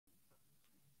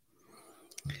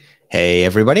Hey,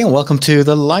 everybody, and welcome to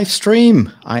the live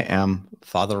stream. I am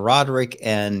Father Roderick,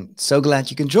 and so glad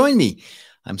you can join me.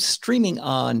 I'm streaming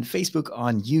on Facebook,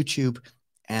 on YouTube,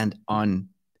 and on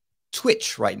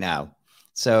Twitch right now.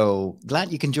 So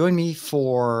glad you can join me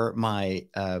for my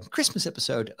Christmas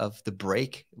episode of The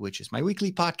Break, which is my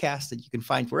weekly podcast that you can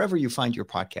find wherever you find your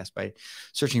podcast by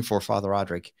searching for Father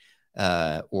Roderick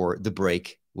or The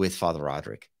Break with Father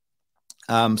Roderick.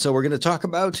 So we're going to talk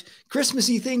about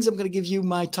Christmassy things. I'm going to give you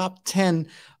my top 10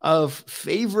 of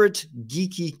favorite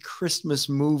geeky Christmas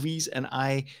movies, and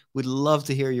I would love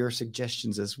to hear your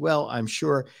suggestions as well. I'm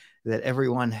sure that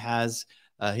everyone has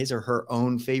his or her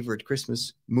own favorite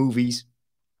Christmas movies.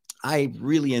 I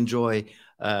really enjoy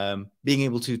being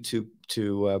able to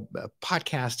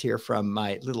podcast here from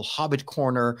my little Hobbit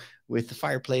corner with the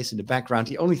fireplace in the background.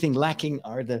 The only thing lacking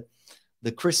are the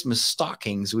Christmas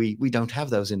stockings. We don't have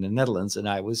those in the Netherlands, and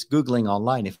I was Googling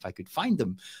online if I could find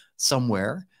them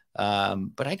somewhere,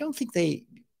 but I don't think the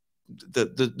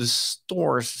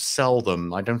stores sell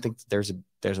them. I don't think there's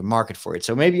a market for it.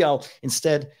 So maybe I'll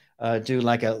instead do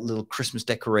like a little Christmas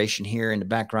decoration here in the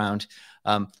background.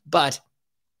 But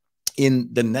in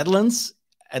the Netherlands,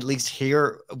 at least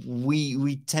here,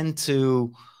 we tend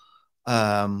to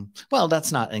well,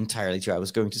 that's not entirely true. I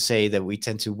was going to say that we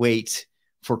tend to wait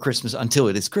for Christmas until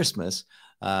it is Christmas.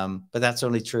 But that's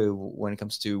only true when it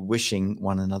comes to wishing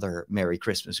one another Merry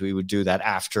Christmas. We would do that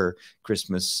after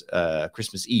Christmas,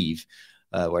 Christmas Eve,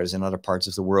 whereas in other parts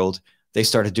of the world, they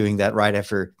started doing that right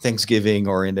after Thanksgiving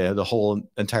or in the whole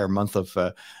entire month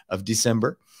of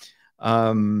December.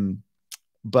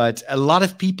 But a lot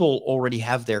of people already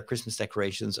have their Christmas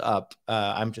decorations up.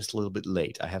 I'm just a little bit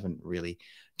late. I haven't really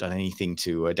done anything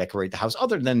to decorate the house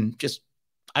other than just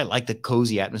I like the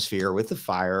cozy atmosphere with the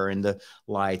fire and the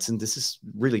lights, and this is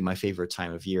really my favorite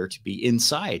time of year to be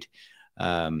inside.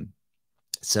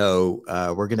 So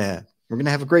we're gonna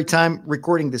have a great time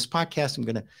recording this podcast. I'm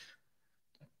gonna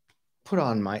put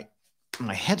on my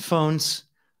headphones,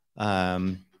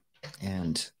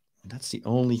 and that's the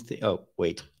only thing. Oh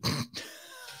wait,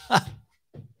 I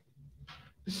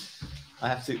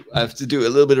have to do a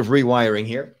little bit of rewiring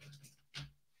here.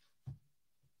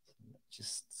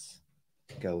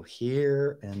 Go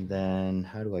here, and then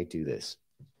how do I do this?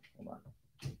 Hold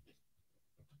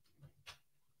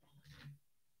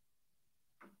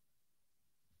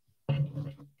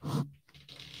on.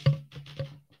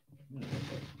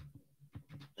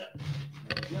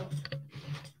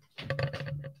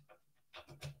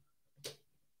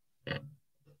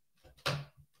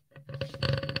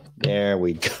 There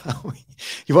we go.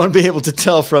 You won't be able to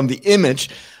tell from the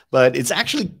image, but it's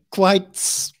actually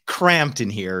quite cramped in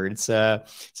here. It's a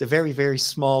very, very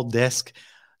small desk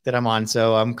that I'm on.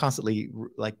 So I'm constantly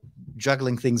like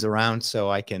juggling things around so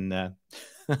I can,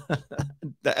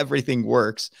 everything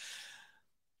works.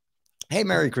 Hey,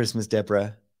 Merry Christmas,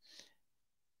 Deborah.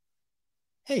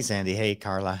 Hey, Sandy. Hey,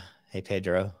 Carla. Hey,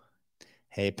 Pedro.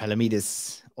 Hey,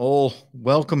 Palomides. All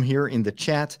welcome here in the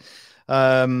chat.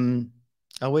 I'll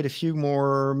wait a few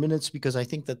more minutes because I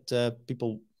think that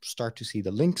people start to see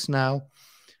the links now.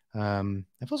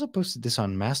 I've also posted this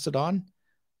on Mastodon.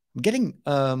 I'm getting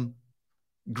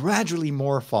gradually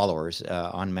more followers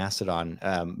on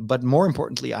Mastodon, but more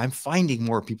importantly, I'm finding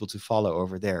more people to follow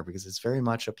over there because it's very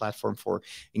much a platform for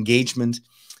engagement.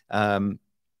 And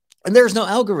there's no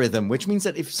algorithm, which means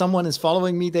that if someone is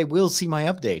following me, they will see my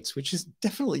updates, which is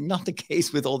definitely not the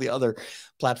case with all the other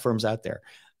platforms out there.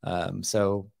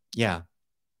 So yeah,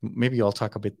 maybe I'll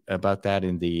talk a bit about that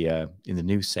in the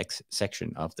news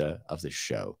section of the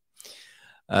show.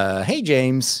 Hey,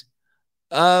 James.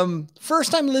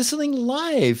 First time listening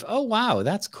live. Oh, wow.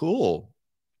 That's cool.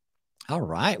 All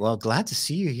right. Well, glad to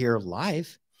see you here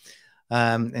live.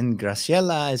 And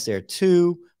Graciela is there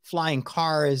too. Flying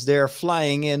car is there,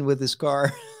 flying in with his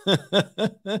car.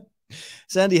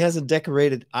 Sandy hasn't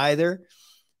decorated either.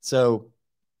 So,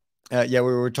 yeah,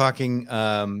 we were talking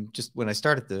just when I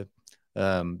started the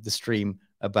stream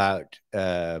about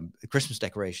Christmas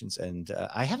decorations, and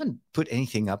I haven't put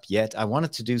anything up yet. I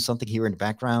wanted to do something here in the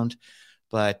background,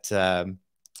 but I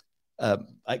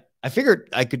figured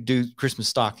I could do Christmas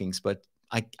stockings, but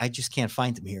I just can't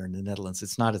find them here in the Netherlands.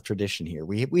 It's not a tradition here.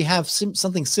 We have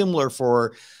something similar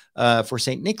for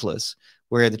St. Nicholas,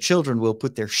 where the children will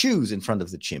put their shoes in front of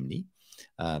the chimney,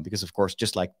 because of course,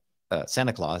 just like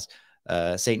Santa Claus,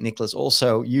 St. Nicholas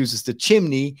also uses the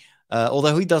chimney.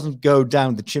 Although he doesn't go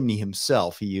down the chimney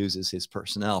himself, he uses his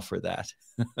personnel for that.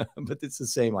 But it's the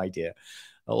same idea,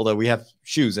 although we have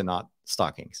shoes and not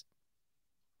stockings.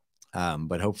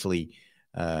 But hopefully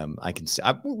I can see,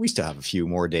 we still have a few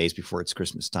more days before it's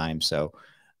Christmas time. So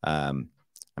I'm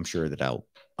sure that I'll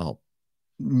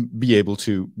be able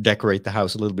to decorate the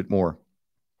house a little bit more.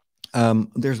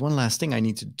 There's one last thing I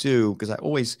need to do, because I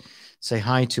always say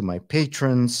hi to my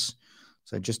patrons.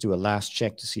 So I just do a last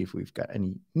check to see if we've got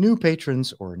any new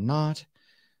patrons or not.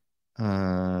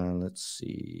 Let's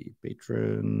see,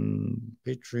 Patreon.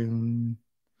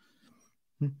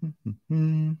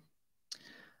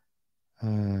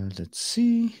 Let's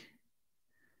see.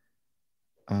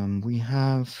 We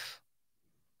have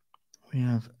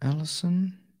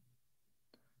Allison.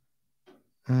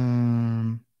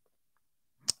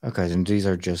 Okay, and these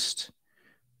are just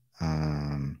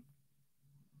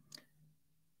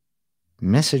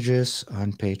messages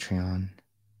on Patreon.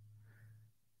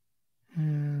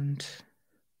 And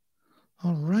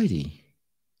alrighty.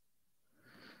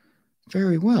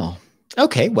 Very well.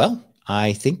 Okay, well,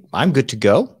 I think I'm good to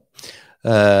go.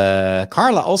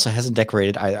 Carla also hasn't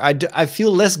decorated. I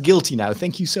feel less guilty now.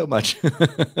 Thank you so much.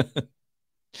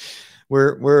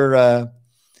 We're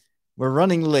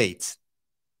running late.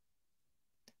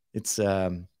 It's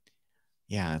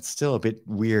yeah, it's still a bit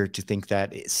weird to think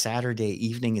that Saturday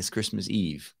evening is Christmas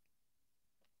Eve.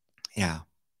 Yeah,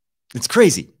 it's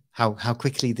crazy how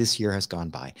quickly this year has gone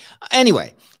by.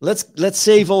 Anyway, let's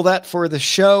save all that for the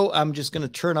show. I'm just going to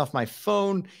turn off my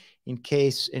phone in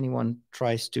case anyone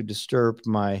tries to disturb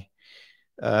my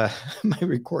my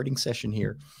recording session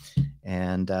here.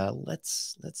 And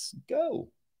let's go.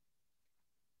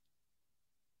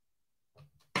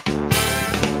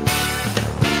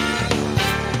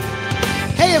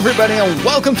 Hey everybody, and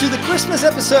welcome to the Christmas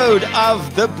episode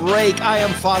of The Break. I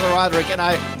am Father Roderick, and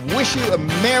I wish you a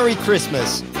Merry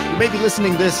Christmas. You may be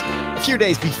listening to this a few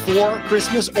days before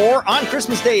Christmas or on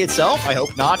Christmas Day itself. I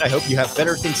hope not. I hope you have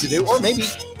better things to do, or maybe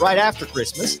right after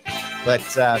Christmas. But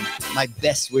my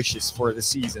best wishes for the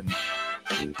season.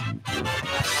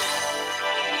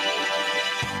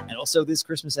 And also, this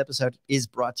Christmas episode is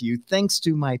brought to you thanks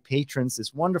to my patrons,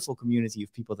 this wonderful community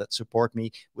of people that support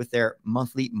me with their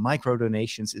monthly micro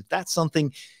donations. If that's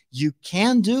something you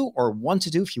can do or want to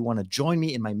do, if you want to join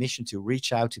me in my mission to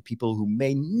reach out to people who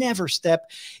may never step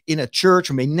in a church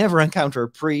or may never encounter a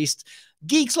priest,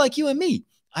 geeks like you and me,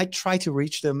 I try to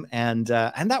reach them, and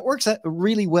that works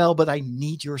really well, but I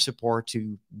need your support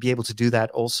to be able to do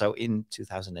that also in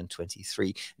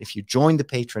 2023. If you join the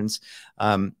patrons,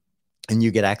 and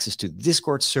you get access to the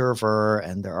Discord server,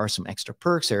 and there are some extra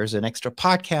perks. There's an extra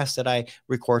podcast that I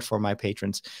record for my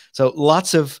patrons. So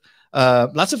lots of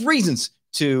reasons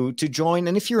to join.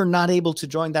 And if you're not able to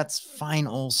join, that's fine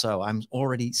also. I'm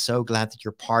already so glad that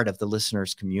you're part of the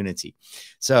listeners community.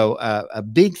 So a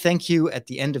big thank you at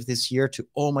the end of this year to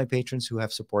all my patrons who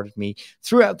have supported me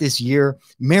throughout this year.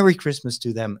 Merry Christmas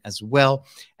to them as well.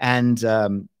 And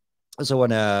I also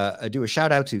want to do a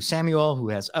shout out to Samuel, who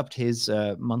has upped his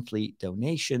monthly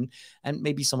donation. And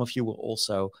maybe some of you will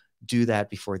also do that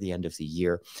before the end of the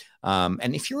year.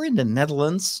 And if you're in the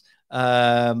Netherlands,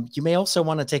 you may also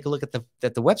want to take a look at the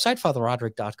website,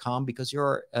 fatherroderick.com, because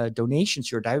your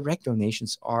donations, your direct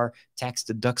donations, are tax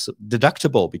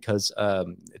deductible, because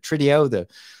Tridio, the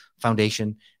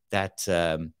foundation that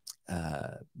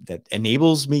that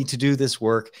enables me to do this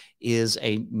work, is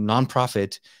a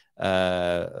nonprofit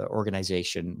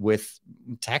organization with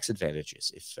tax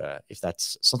advantages, if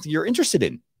that's something you're interested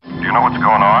in. Do you know what's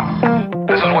going on?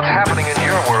 This is what's happening in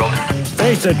your world.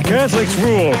 Face it, Catholics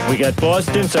rule. We got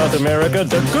Boston, South America,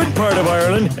 the good part of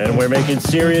Ireland, and we're making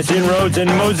serious inroads in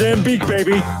Mozambique,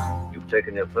 baby. You've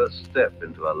taken your first step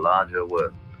into a larger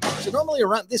world. So normally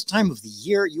around this time of the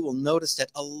year, you will notice that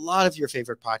a lot of your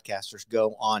favorite podcasters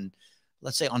go on,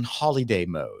 let's say, on holiday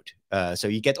mode. So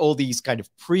you get all these kind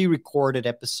of pre-recorded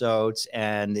episodes,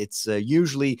 and it's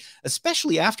usually,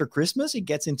 especially after Christmas, it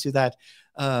gets into that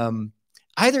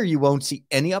either you won't see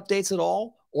any updates at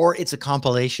all, or it's a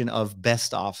compilation of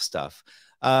best of stuff.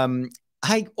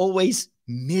 I always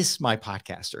miss my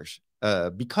podcasters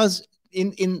because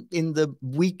in the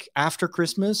week after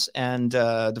Christmas and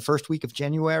the first week of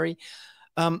January,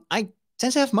 I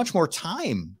tend to have much more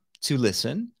time to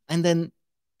listen, and then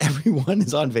everyone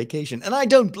is on vacation, and I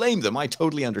don't blame them. I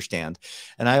totally understand.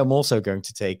 And I am also going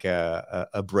to take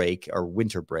a break, or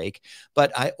winter break,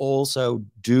 but I also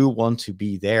do want to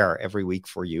be there every week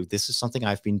for you. This is something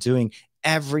I've been doing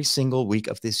every single week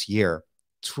of this year,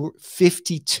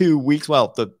 52 weeks.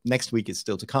 Well, the next week is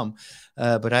still to come,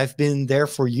 but I've been there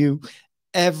for you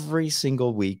every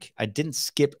single week. I didn't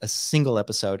skip a single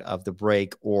episode of The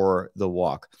Break or The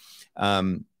Walk,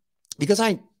 because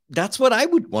that's what I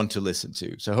would want to listen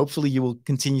to. So hopefully you will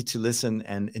continue to listen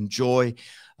and enjoy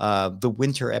the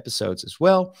winter episodes as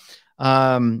well.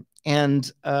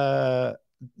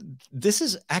 This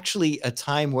is actually a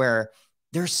time where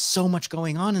there's so much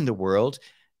going on in the world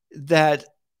that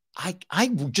I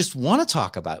just want to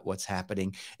talk about what's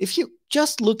happening. If you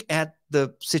just look at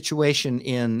the situation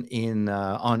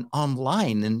on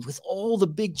online, and with all the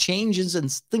big changes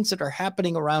and things that are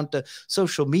happening around the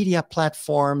social media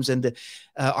platforms and the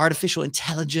artificial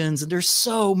intelligence, and there's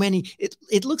so many,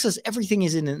 it looks as everything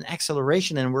is in an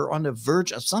acceleration, and we're on the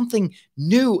verge of something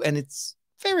new, and it's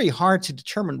very hard to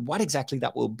determine what exactly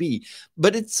that will be.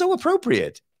 But it's so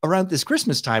appropriate around this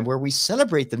Christmas time, where we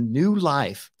celebrate the new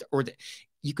life, or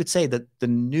you could say that the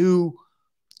new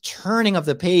turning of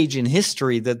the page in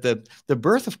history, that the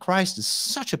birth of Christ is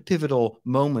such a pivotal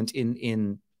moment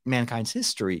in mankind's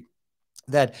history,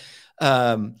 that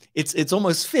it's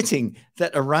almost fitting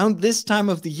that around this time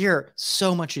of the year,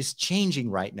 so much is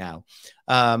changing right now.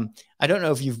 I don't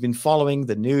know if you've been following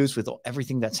the news with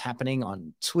everything that's happening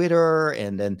on Twitter,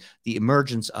 and then the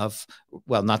emergence of,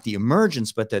 well, not the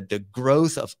emergence, but the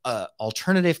growth of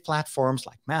alternative platforms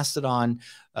like Mastodon,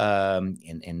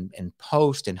 and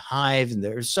Post and Hive. And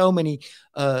there's so many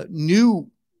new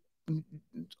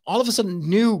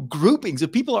groupings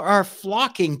of people are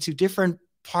flocking to different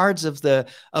parts of the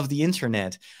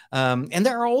internet. And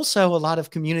there are also a lot of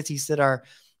communities that are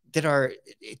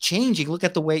changing. Look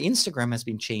at the way Instagram has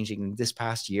been changing this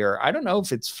past year. I don't know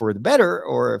if it's for the better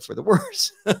or for the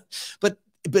worse, but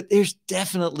there's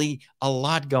definitely a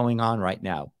lot going on right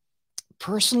now.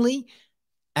 Personally,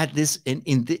 at this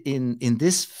in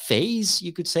this phase,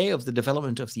 you could say, of the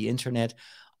development of the internet,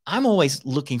 I'm always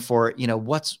looking for,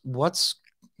 what's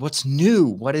new,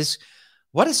 what is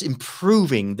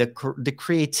improving the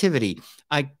creativity.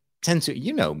 I tend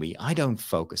to, me, I don't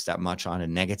focus that much on the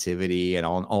negativity and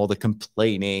on all the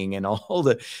complaining and all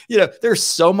the, there's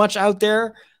so much out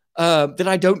there that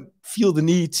I don't feel the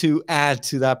need to add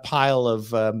to that pile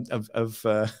of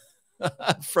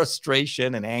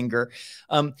frustration and anger.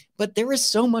 But there is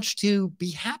so much to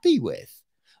be happy with.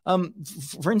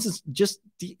 For instance, just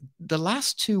the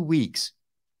last 2 weeks,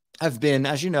 I've been,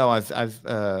 as you know, I've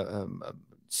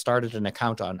started an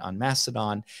account on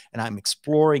Mastodon, and I'm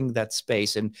exploring that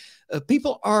space, and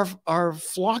people are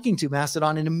flocking to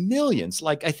Mastodon in the millions.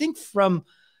 Like, I think from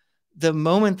the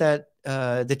moment that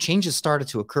the changes started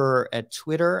to occur at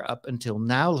Twitter up until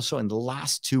now, so in the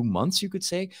last 2 months, you could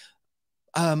say,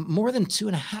 more than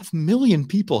 2.5 million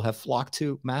people have flocked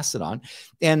to Mastodon.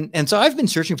 And so I've been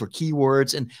searching for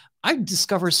keywords, and I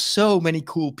discover so many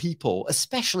cool people,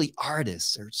 especially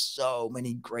artists. There's so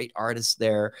many great artists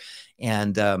there.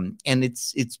 And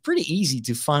it's pretty easy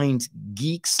to find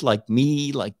geeks like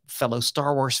me, like fellow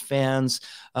Star Wars fans.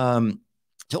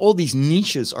 So all these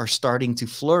niches are starting to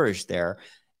flourish there.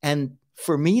 And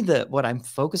for me, what I'm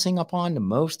focusing upon the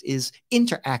most is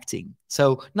interacting.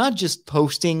 So not just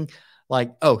posting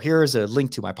like, oh, here's a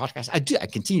link to my podcast. I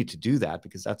continue to do that,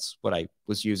 because that's what I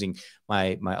was using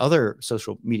my other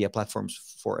social media platforms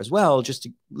for as well, just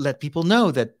to let people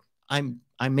know that I'm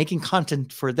making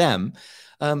content for them.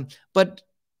 But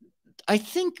I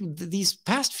think these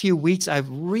past few weeks, I've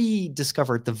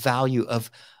rediscovered the value of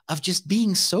just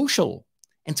being social,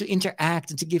 and to interact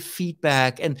and to give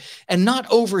feedback, and not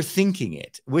overthinking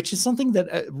it, which is something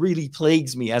that really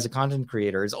plagues me as a content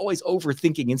creator, is always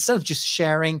overthinking. Instead of just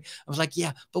sharing, I was like,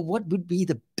 yeah, but what would be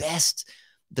the best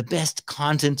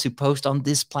content to post on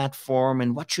this platform,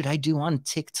 and what should I do on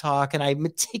TikTok? And I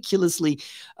meticulously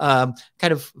kind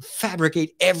of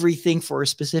fabricate everything for a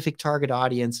specific target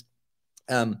audience.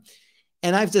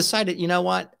 And I've decided, you know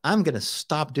what? I'm going to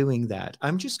stop doing that.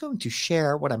 I'm just going to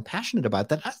share what I'm passionate about.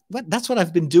 That's what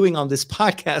I've been doing on this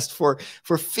podcast for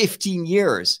 15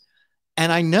 years.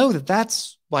 And I know that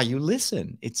that's why you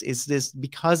listen. It's this,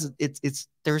 because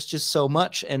there's just so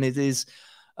much, and it is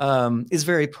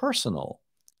very personal.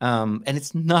 And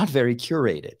it's not very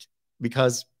curated,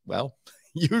 because, well,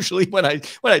 usually when I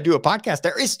do a podcast,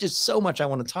 there is just so much I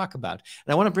want to talk about.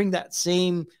 And I want to bring that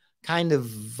same kind of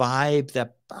vibe,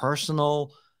 that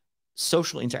personal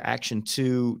social interaction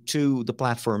to the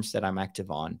platforms that I'm active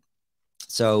on.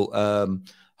 So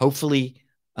hopefully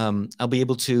I'll be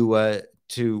able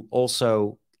to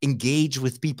also engage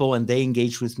with people, and they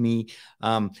engage with me.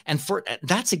 And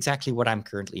that's exactly what I'm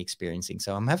currently experiencing.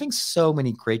 So I'm having so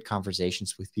many great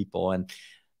conversations with people, and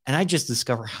I just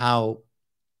discover how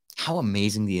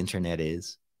amazing the internet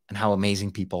is, and how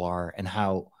amazing people are, and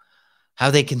how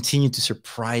they continue to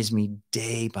surprise me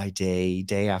day by day,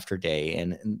 day after day.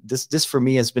 And this for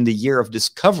me has been the year of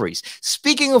discoveries.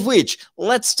 Speaking of which,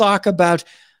 let's talk about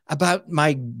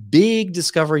my big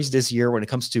discoveries this year when it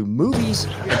comes to movies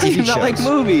and TV shows. Not like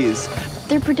movies.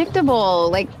 They're predictable.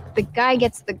 Like, the guy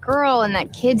gets the girl, and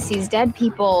that kid sees dead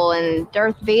people, and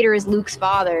Darth Vader is Luke's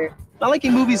father. Not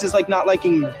liking movies is like not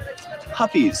liking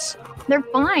puppies. They're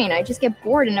fine. I just get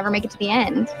bored and never make it to the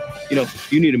end. You know,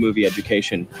 you need a movie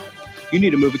education. You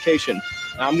need a movication.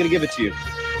 I'm going to give it to you.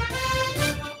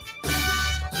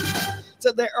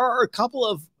 So there are a couple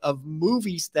of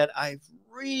movies that I've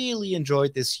really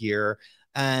enjoyed this year,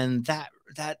 and that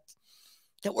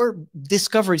were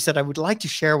discoveries that I would like to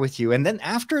share with you. And then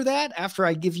after that, after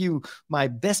I give you my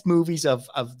best movies of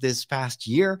this past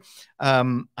year,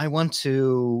 I want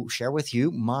to share with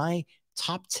you my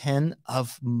top 10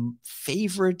 of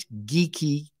favorite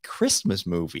geeky Christmas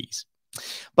movies.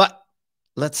 But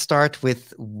let's start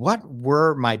with what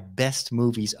were my best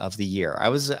movies of the year. I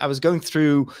was going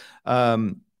through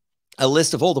a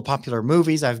list of all the popular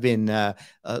movies. I've been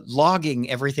logging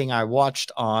everything I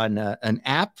watched on an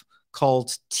app called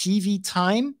TV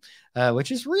Time,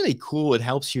 which is really cool. It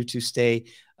helps you to stay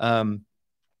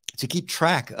to keep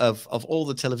track of all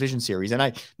the television series. And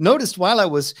I noticed while I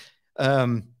was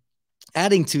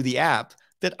adding to the app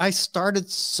that I started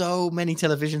so many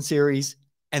television series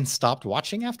and stopped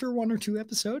watching after 1 or 2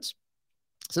 episodes.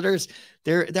 So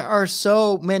there are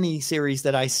so many series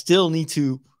that I still need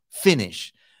to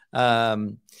finish.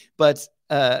 But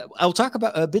I'll talk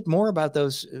about a bit more about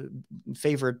those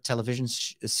favorite television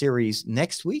series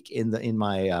next week in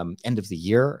my end of the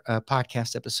year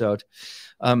podcast episode.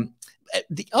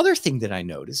 The other thing that I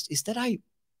noticed is that I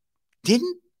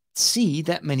didn't see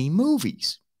that many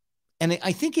movies, and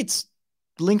I think it's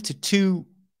linked to two.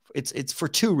 It's for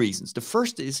 2 reasons. The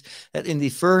first is that in the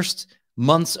first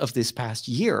months of this past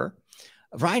year,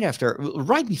 right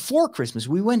before Christmas,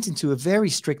 we went into a very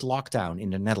strict lockdown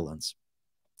in the Netherlands.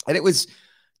 And it was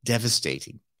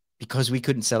devastating because we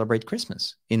couldn't celebrate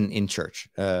Christmas in church.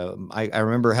 I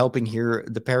remember helping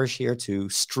the parish here to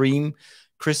stream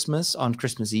Christmas on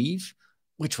Christmas Eve,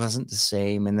 which wasn't the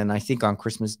same. And then I think on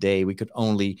Christmas Day, we could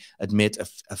only admit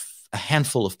a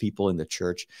handful of people in the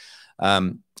church.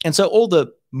 And so all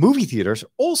the movie theaters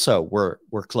also were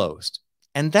closed.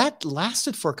 And that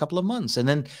lasted for a couple of months. And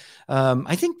then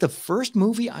I think the first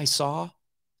movie I saw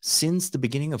since the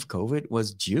beginning of COVID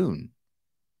was June,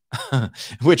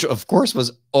 which of course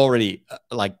was already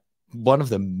like one of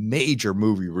the major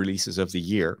movie releases of the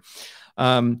year.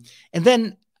 And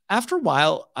then after a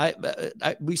while,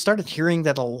 we started hearing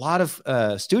that a lot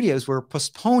of studios were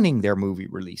postponing their movie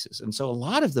releases. And so a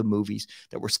lot of the movies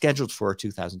that were scheduled for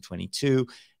 2022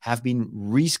 have been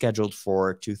rescheduled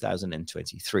for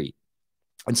 2023.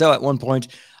 And so at one point,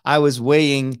 I was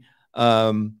weighing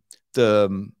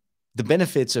the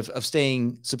benefits of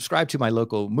staying subscribed to my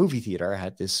local movie theater. I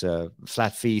had this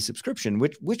flat fee subscription,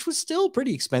 which was still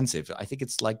pretty expensive. I think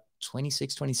it's like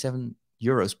 26, 27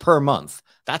 euros per month.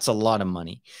 That's a lot of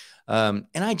money. And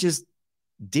I just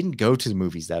didn't go to the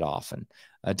movies that often.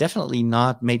 Definitely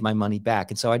not made my money back.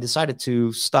 And so I decided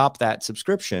to stop that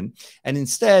subscription and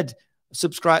instead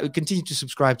continue to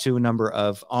subscribe to a number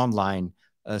of online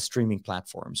streaming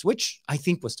platforms, which I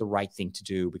think was the right thing to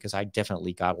do because I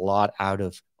definitely got a lot out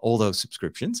of all those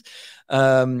subscriptions.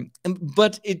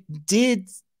 But it did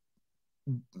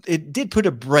put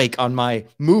a break on my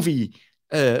movie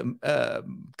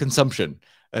consumption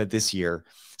this year.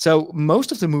 So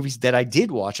most of the movies that I did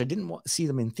watch, I didn't see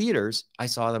them in theaters. I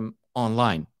saw them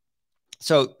online.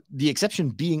 So the exception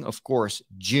being, of course,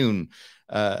 June,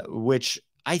 which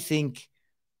I think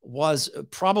was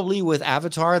probably with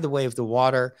Avatar, The Way of the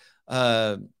Water,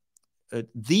 the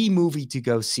movie to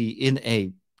go see in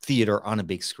a theater on a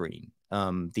big screen.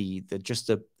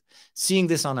 Seeing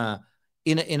this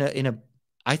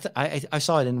I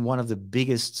saw it in one of the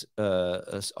biggest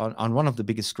on one of the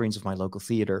biggest screens of my local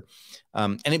theater,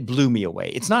 and it blew me away.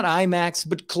 It's not IMAX,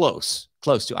 but close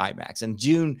to IMAX. And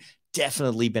June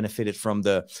definitely benefited from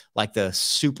the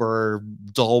super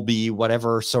Dolby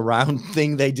whatever surround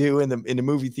thing they do in the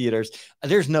movie theaters.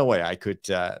 There's no way I could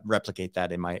replicate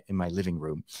that in my living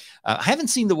room. I haven't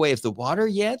seen The Way of the Water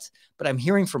yet, but I'm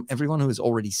hearing from everyone who has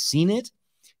already seen it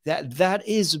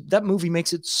that movie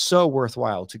makes it so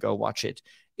worthwhile to go watch it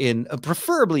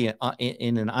preferably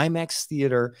in an IMAX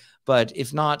theater, but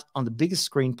if not on the biggest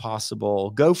screen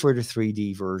possible, go for the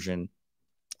 3D version.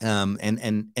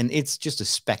 And it's just a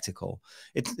spectacle.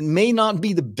 It may not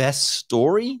be the best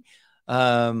story,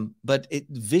 but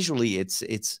visually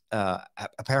it's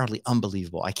apparently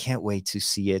unbelievable. I can't wait to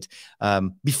see it.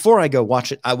 Before I go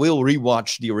watch it, I will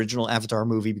rewatch the original Avatar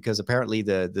movie because apparently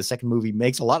the second movie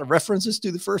makes a lot of references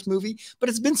to the first movie, but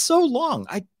it's been so long.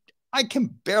 I can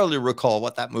barely recall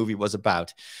what that movie was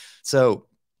about. So,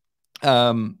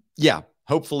 yeah,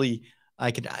 hopefully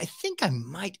I think I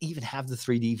might even have the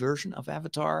 3D version of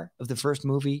Avatar of the first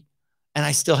movie. And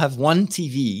I still have one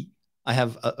TV I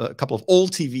have a couple of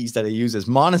old TVs that I use as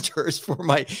monitors for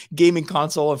my gaming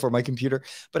console and for my computer.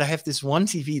 But I have this one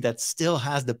TV that still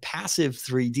has the passive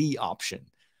 3D option.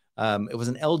 It was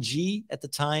an LG at the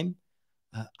time.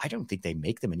 I don't think they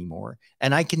make them anymore.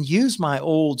 And I can use my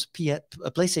old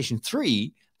PlayStation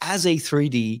 3 as a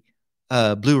 3D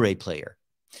Blu-ray player.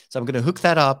 So I'm going to hook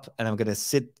that up and I'm going to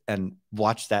sit and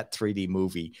watch that 3D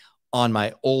movie on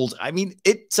my old. I mean,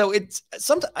 it's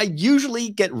something I usually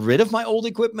get rid of my old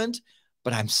equipment,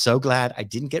 but I'm so glad I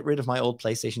didn't get rid of my old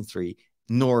PlayStation 3,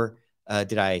 nor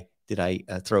did I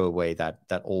throw away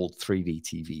that old 3D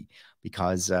TV,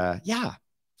 because yeah,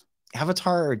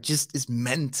 Avatar just is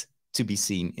meant to be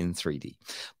seen in 3D.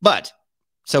 But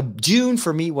so Dune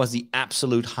for me was the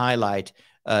absolute highlight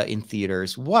in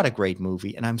theaters. What a great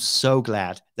movie. And I'm so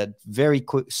glad that very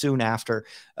soon after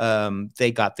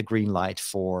they got the green light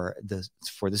for the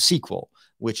sequel,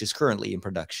 which is currently in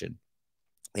production.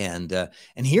 And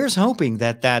here's hoping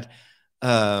that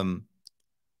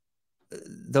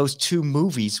those two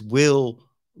movies will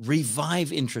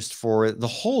revive interest for the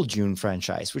whole Dune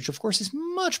franchise, which of course is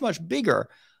much, much bigger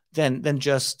than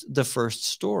just the first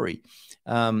story.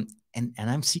 And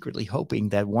I'm secretly hoping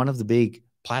that one of the big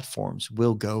platforms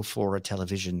will go for a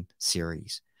television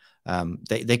series.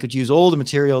 They could use all the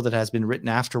material that has been written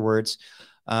afterwards.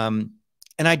 And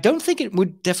I don't think it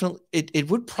would it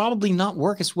would probably not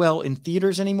work as well in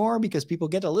theaters anymore, because people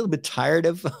get a little bit tired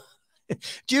of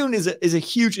Dune is a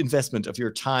huge investment of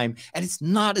your time, and it's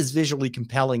not as visually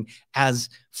compelling as,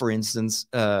 for instance,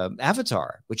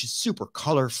 Avatar, which is super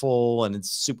colorful and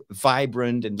it's super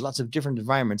vibrant and lots of different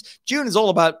environments. Dune is all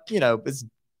about, it's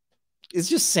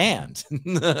just sand.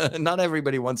 Not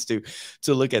everybody wants to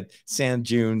look at sand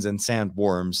dunes and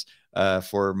sandworms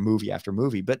for movie after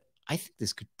movie, but I think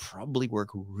this could probably work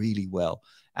really well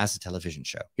as a television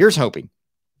show. Here's hoping.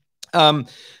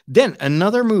 Then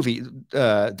another movie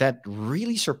that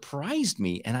really surprised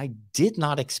me, and I did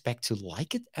not expect to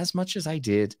like it as much as I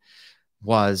did,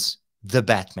 was The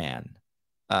Batman.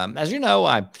 As you know,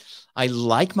 I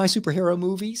like my superhero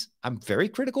movies. I'm very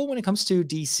critical when it comes to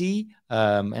DC.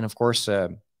 And of course,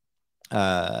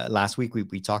 last week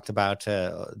we talked about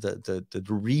the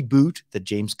reboot that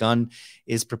James Gunn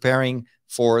is preparing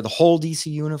for the whole DC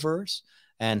universe,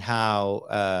 and how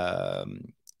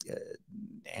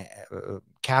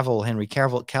Henry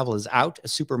Cavill is out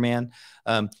as Superman.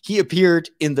 He appeared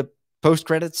in the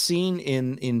post-credits scene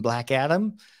in Black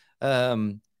Adam,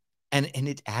 and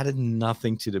it added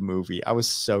nothing to the movie. I was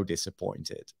so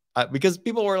disappointed because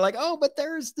people were like, "Oh, but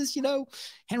there's this,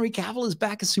 Henry Cavill is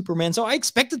back as Superman." So I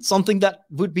expected something that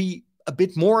would be a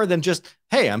bit more than just,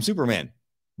 "Hey, I'm Superman."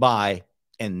 By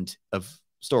end of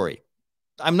story.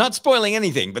 I'm not spoiling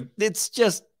anything, but it's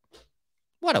just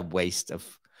what a waste of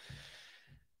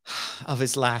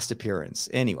his last appearance.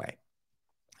 Anyway,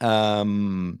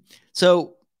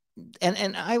 so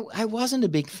I wasn't a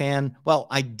big fan. Well,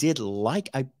 I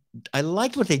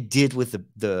liked what they did with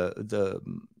the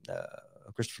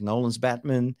Christopher Nolan's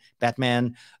Batman,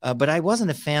 but I wasn't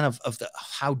a fan of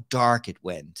how dark it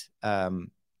went.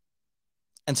 And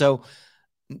so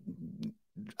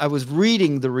I was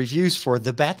reading the reviews for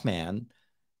The Batman,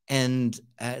 and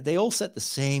they all said the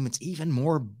same. It's even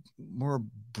more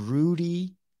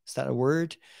broody. Is that a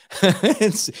word?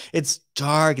 It's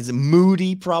dark. It's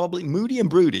moody, probably moody and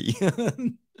broody.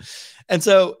 And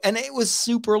it was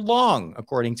super long,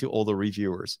 according to all the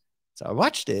reviewers. So I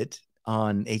watched it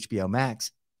on HBO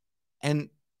Max, and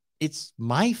it's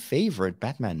my favorite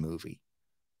Batman movie.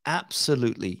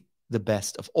 Absolutely the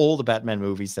best of all the Batman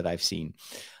movies that I've seen.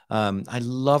 I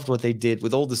loved what they did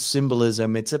with all the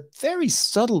symbolism. It's a very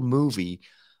subtle movie.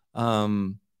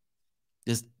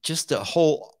 There's just the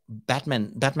whole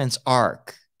Batman's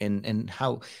arc and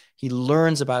how he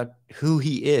learns about who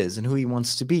he is and who he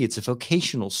wants to be. It's a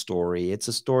vocational story. It's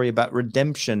a story about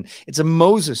redemption. It's a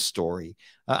Moses story.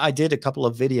 I did a couple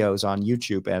of videos on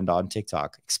YouTube and on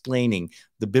TikTok explaining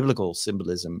the biblical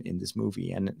symbolism in this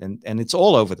movie, and it's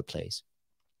all over the place.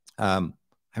 I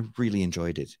really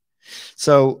enjoyed it.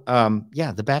 So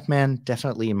yeah, The Batman,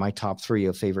 definitely in my top 3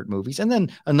 of favorite movies. And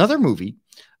then another movie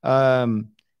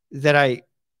that I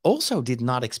also did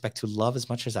not expect to love as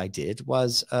much as I did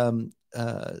was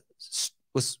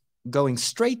going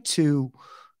straight to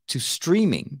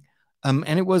streaming,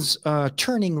 and it was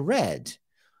Turning Red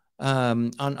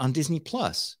on Disney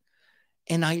Plus.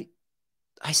 And I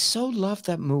so loved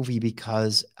that movie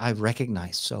because I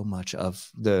recognized so much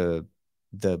of the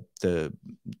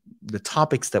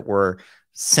topics that were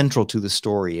central to the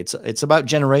story. It's about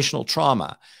generational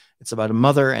trauma. It's about a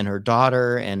mother and her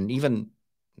daughter, and even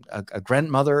a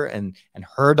grandmother and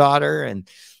her daughter, and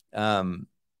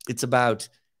it's about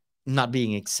not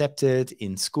being accepted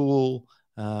in school,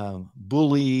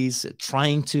 bullies,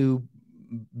 trying to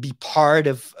be part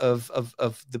of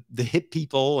the hip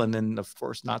people, and then of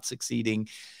course not succeeding,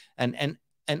 and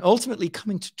ultimately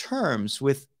coming to terms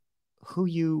with who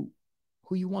you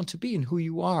want to be and who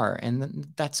you are, and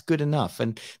that's good enough.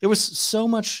 And there was so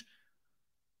much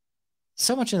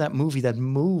in that movie that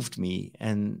moved me,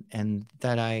 and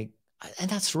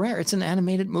that's rare. It's an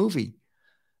animated movie,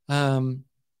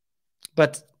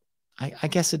 but I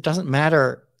guess it doesn't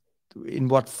matter in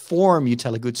what form you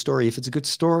tell a good story. If it's a good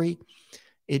story,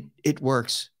 it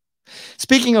works.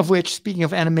 Speaking of which, speaking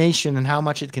of animation and how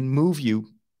much it can move you,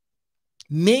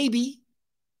 maybe,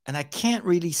 and I can't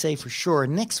really say for sure,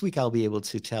 next week I'll be able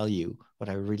to tell you what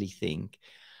I really think,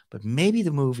 but maybe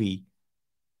the movie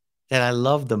that I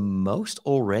love the most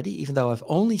already, even though I've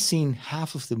only seen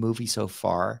half of the movie so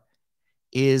far,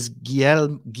 is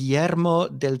Guillermo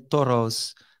del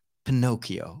Toro's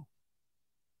Pinocchio.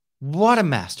 What a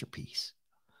masterpiece.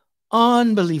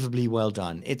 Unbelievably well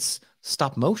done. It's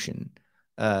stop motion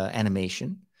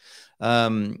animation.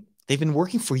 They've been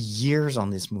working for years on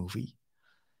this movie.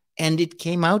 And it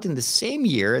came out in the same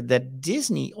year that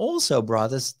Disney also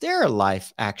brought us their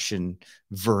live action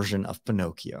version of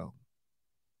Pinocchio.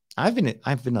 I've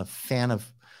been a fan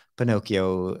of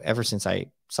Pinocchio ever since I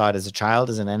saw it as a child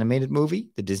as an animated movie,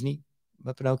 the Disney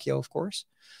Pinocchio, of course.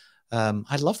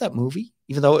 I love that movie,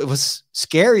 even though it was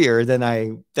scarier than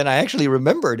I actually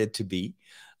remembered it to be.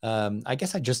 I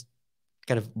guess I just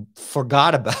kind of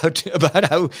forgot about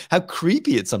how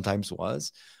creepy it sometimes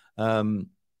was. And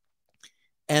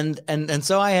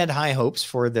so I had high hopes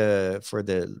for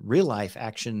the real life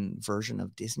action version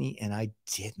of Disney, and I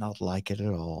did not like it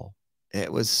at all. It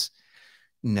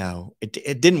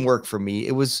didn't work for me.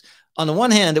 It was, on the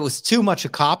one hand, it was too much a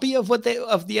copy of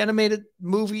the animated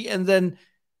movie, and then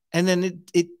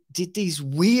it did these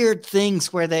weird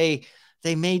things where they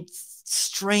made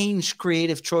strange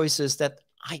creative choices that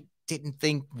I didn't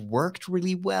think worked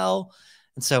really well.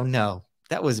 And so no,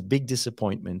 that was a big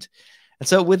disappointment. And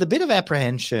so with a bit of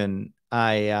apprehension,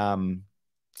 I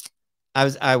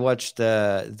watched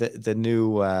the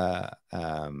new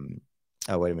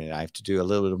oh, wait a minute. I have to do a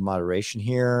little bit of moderation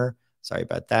here. Sorry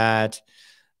about that.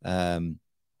 In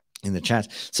the chat.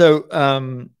 So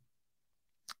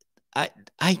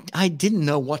I didn't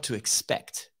know what to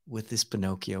expect with this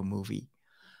Pinocchio movie.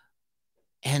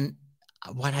 And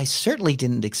what I certainly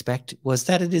didn't expect was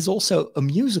that it is also a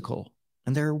musical,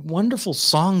 and there are wonderful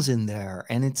songs in there,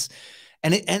 and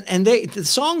the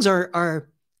songs are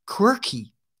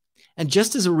quirky and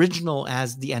just as original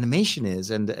as the animation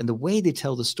is, and the way they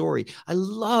tell the story. I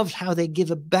loved how they give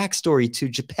a backstory to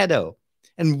Geppetto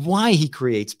and why he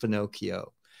creates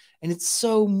Pinocchio. And it's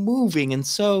so moving and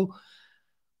so,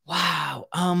 wow,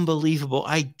 unbelievable.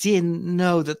 I didn't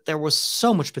know that there was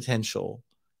so much potential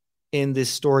in this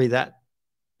story that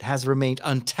has remained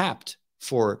untapped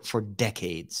for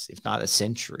decades, if not a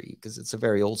century, because it's a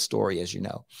very old story, as you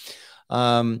know.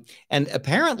 And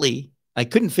apparently, I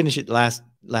couldn't finish it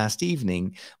last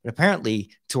evening, but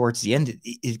apparently towards the end,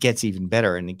 it gets even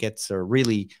better, and it gets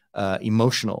really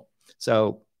emotional.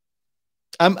 So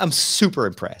I'm super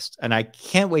impressed, and I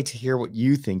can't wait to hear what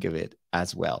you think of it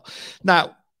as well.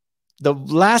 Now, the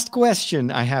last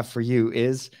question I have for you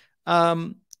is,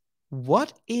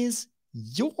 what is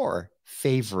your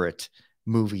favorite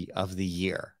movie of the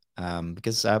year?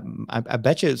 Because I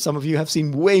bet you some of you have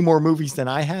seen way more movies than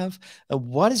I have.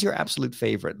 What is your absolute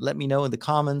favorite? Let me know in the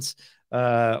comments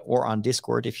or on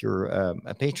Discord if you're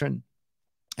a patron,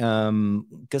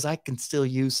 because I can still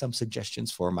use some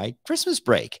suggestions for my Christmas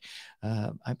break.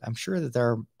 I'm sure that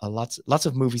there are lots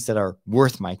of movies that are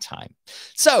worth my time.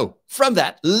 So from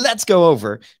that, let's go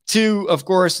over to, of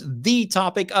course, the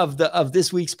topic of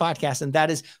this week's podcast, and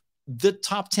that is the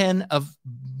top 10 of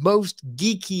most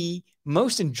geeky,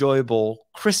 most enjoyable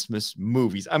Christmas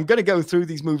movies. I'm going to go through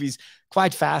these movies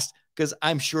quite fast because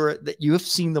I'm sure that you have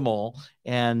seen them all,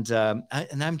 and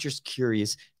I'm just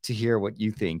curious to hear what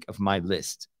you think of my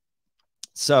list.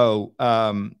 So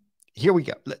here we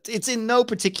go. It's in no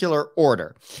particular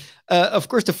order. Of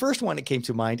course, the first one that came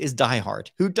to mind is Die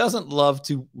Hard. Who doesn't love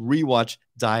to rewatch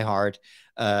Die Hard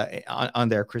on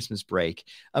their Christmas break?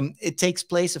 It takes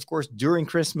place, of course, during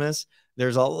Christmas.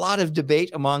 There's a lot of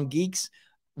debate among geeks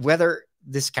whether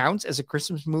this counts as a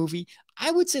Christmas movie.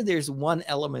 I would say there's one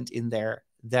element in there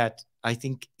that I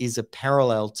think is a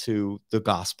parallel to the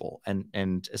gospel,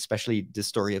 and especially the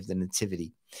story of the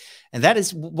Nativity. And that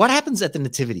is what happens at the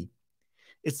Nativity.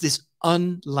 It's this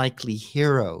unlikely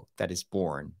hero that is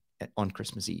born on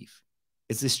Christmas Eve.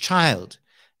 It's this child.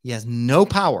 He has no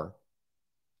power.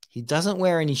 He doesn't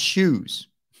wear any shoes.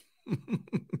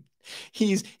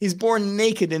 He's born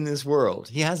naked in this world.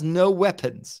 He has no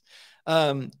weapons.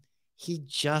 He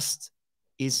just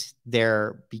is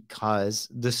there because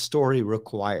the story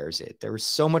requires it. There is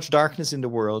so much darkness in the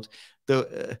world.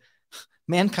 The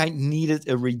mankind needed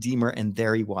a redeemer, and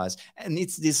there he was. And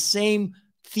it's this same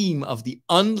theme of the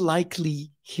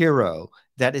unlikely hero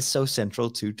that is so central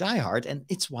to Die Hard, and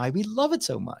it's why we love it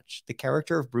so much. The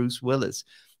character of Bruce Willis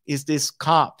is this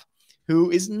cop who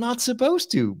is not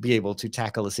supposed to be able to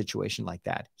tackle a situation like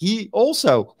that. He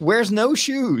also wears no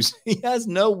shoes. He has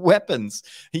no weapons.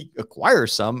 He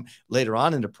acquires some later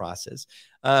on in the process.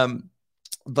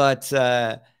 But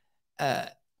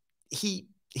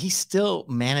he still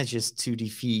manages to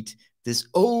defeat this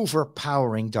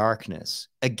overpowering darkness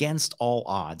against all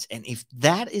odds. And if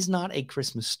that is not a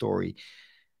Christmas story,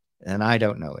 then I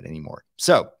don't know it anymore.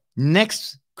 So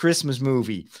next Christmas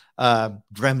movie,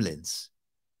 Gremlins.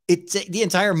 The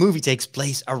entire movie takes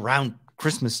place around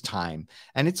Christmas time,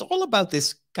 and it's all about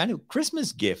this kind of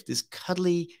Christmas gift, this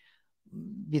cuddly,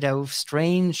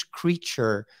 strange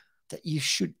creature that you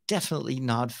should definitely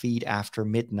not feed after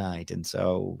midnight. And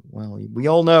so, well, we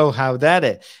all know how that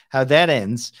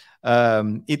ends.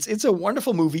 It's a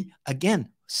wonderful movie. Again,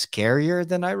 scarier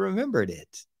than I remembered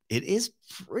it. It is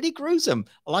pretty gruesome,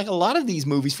 like a lot of these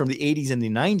movies from the 80s and the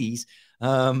 90s.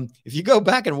 If you go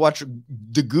back and watch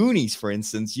The Goonies, for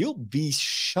instance, you'll be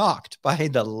shocked by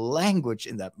the language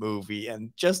in that movie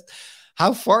and just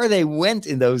how far they went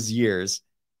in those years.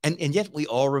 And yet we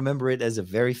all remember it as a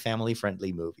very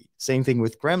family-friendly movie. Same thing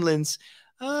with Gremlins.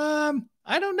 I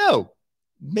don't know.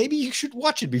 Maybe you should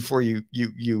watch it before you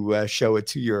show it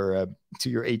to your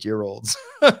 8-year-olds.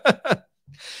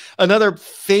 Another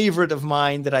favorite of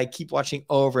mine that I keep watching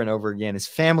over and over again is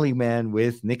Family Man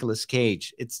with Nicolas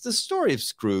Cage. It's the story of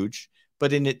Scrooge,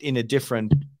 but in a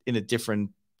different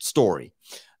story.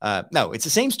 No, it's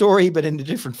the same story, but in a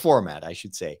different format, I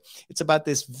should say. It's about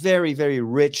this very, very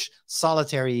rich,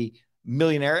 solitary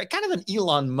millionaire, kind of an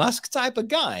Elon Musk type of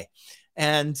guy.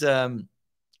 And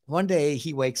one day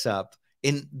he wakes up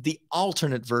in the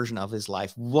alternate version of his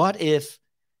life. What if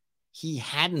he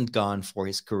hadn't gone for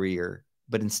his career,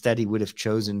 but instead he would have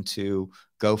chosen to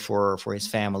go for his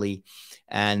family,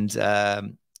 and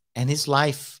his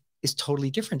life is totally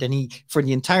different. And for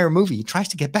the entire movie, he tries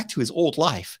to get back to his old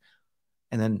life.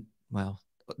 And then, well,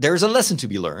 there's a lesson to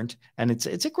be learned, and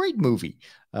it's a great movie.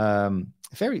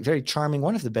 Very, very charming.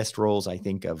 One of the best roles, I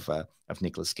think, of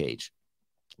Nicolas Cage.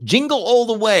 Jingle All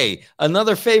the Way,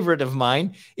 another favorite of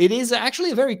mine. It is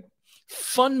actually a very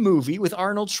fun movie with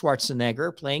Arnold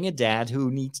Schwarzenegger playing a dad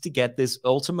who needs to get this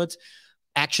ultimate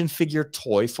action figure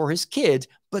toy for his kid,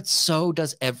 but so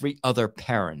does every other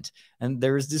parent. And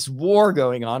there is this war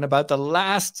going on about the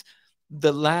last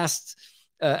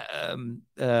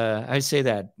I say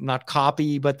that, not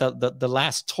copy, but the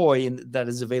last toy that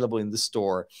is available in the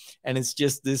store. And it's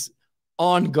just this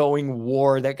ongoing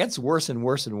war that gets worse and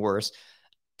worse and worse.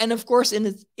 And of course,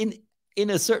 in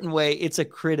a certain way, it's a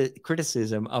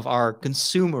criticism of our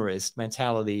consumerist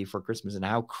mentality for Christmas and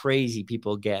how crazy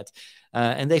people get.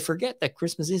 And they forget that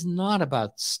Christmas is not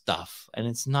about stuff, and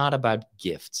it's not about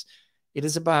gifts. It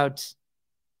is about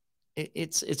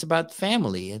it's about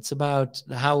family. It's about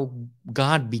how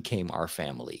God became our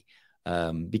family.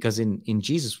 Because in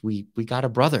Jesus we got a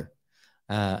brother,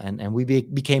 and we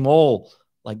became all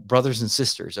like brothers and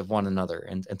sisters of one another.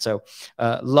 And so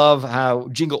love how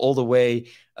Jingle All the Way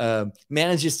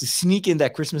manages to sneak in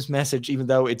that Christmas message, even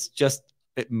though it's just,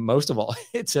 most of all,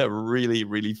 it's a really,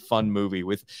 really fun movie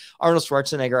with Arnold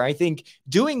Schwarzenegger, I think,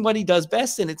 doing what he does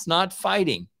best, and it's not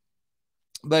fighting,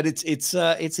 but it's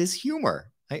his humor.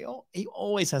 He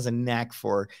always has a knack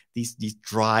for these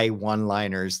dry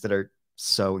one-liners that are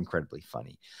so incredibly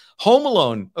funny. Home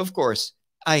Alone, of course.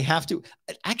 I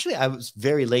was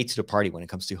very late to the party when it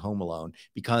comes to Home Alone,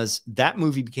 because that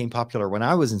movie became popular when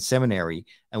I was in seminary,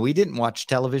 and we didn't watch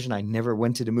television. I never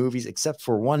went to the movies except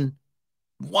for one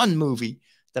movie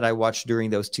that I watched during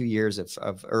those 2 years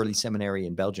of early seminary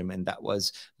in Belgium, and that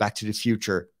was Back to the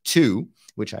Future 2,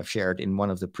 which I've shared in one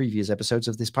of the previous episodes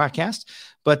of this podcast.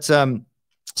 But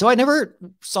so I never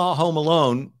saw Home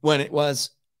Alone when it was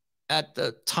at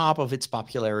the top of its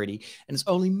popularity, and it's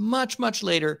only much, much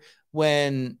later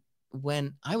when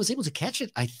I was able to catch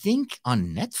it, I think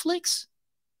on Netflix.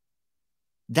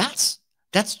 That's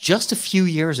just a few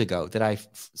years ago that I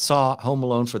saw Home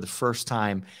Alone for the first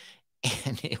time,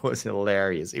 and it was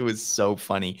hilarious. It was so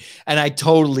funny, and I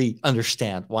totally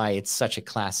understand why it's such a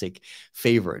classic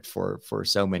favorite for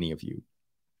so many of you.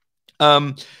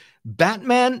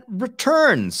 Batman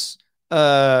Returns,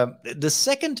 the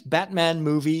second Batman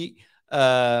movie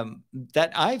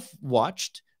that I've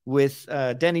watched, with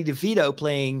Danny DeVito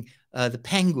playing the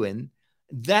Penguin.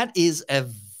 That is a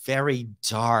very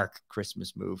dark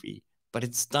Christmas movie, but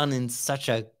it's done in such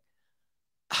a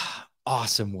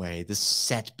awesome way. The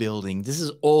set building, this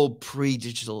is all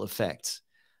pre-digital effects.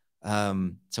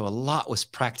 So a lot was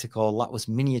practical, a lot was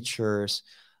miniatures.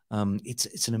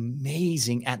 It's an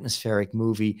amazing atmospheric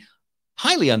movie,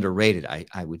 highly underrated,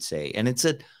 I would say. And it's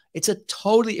a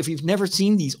totally, if you've never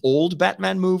seen these old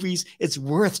Batman movies, it's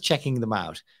worth checking them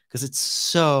out because it's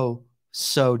so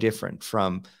different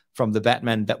from the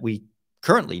Batman that we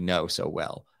currently know so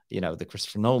well. You know, the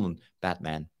Christopher Nolan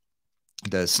Batman,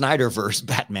 the Snyderverse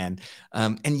Batman,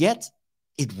 and yet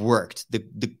it worked. The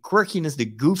quirkiness, the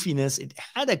goofiness, it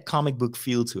had a comic book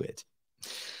feel to it.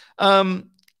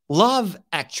 Love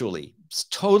Actually, it's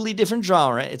totally different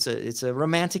genre. It's a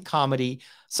romantic comedy.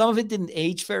 Some of it didn't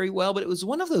age very well, but it was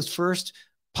one of those first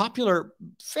popular,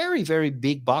 very, very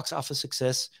big box office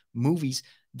success movies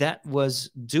that was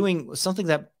doing something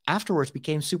that afterwards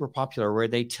became super popular, where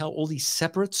they tell all these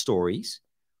separate stories.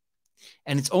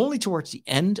 And it's only towards the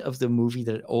end of the movie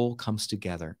that it all comes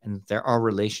together and there are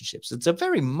relationships. It's a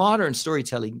very modern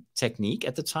storytelling technique.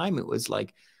 At the time, it was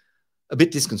like a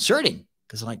bit disconcerting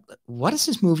because, like, what is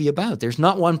this movie about? There's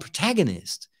not one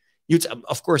protagonist.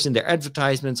 Of course, in their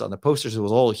advertisements, on the posters, it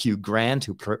was all Hugh Grant,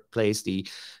 who plays the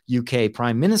UK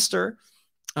Prime Minister.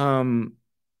 But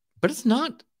it's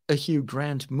not a Hugh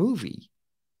Grant movie.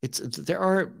 There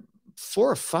are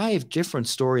 4 or 5 different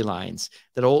storylines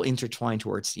that all intertwine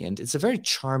towards the end. It's a very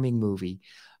charming movie.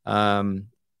 I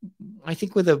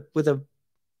think with a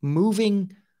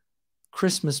moving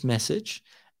Christmas message,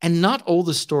 and not all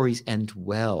the stories end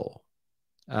well.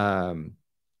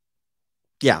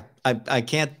 Yeah, I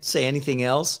can't say anything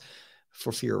else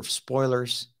for fear of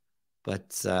spoilers,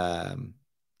 but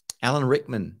Alan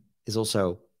Rickman is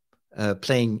also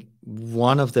playing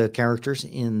one of the characters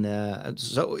in,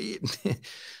 so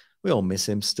we all miss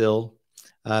him still.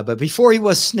 But before he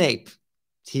was Snape,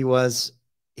 he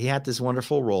had this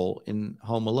wonderful role in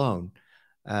Home Alone.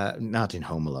 Not in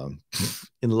Home Alone,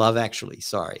 in Love Actually,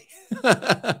 sorry.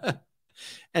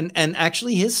 and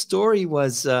actually his story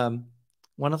was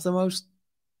one of the most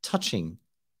touching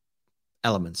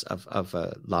elements of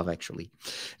Love Actually.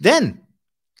 Then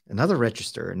another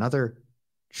register, another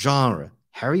genre,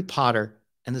 Harry Potter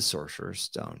and the Sorcerer's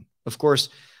Stone. Of course,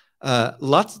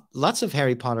 lots of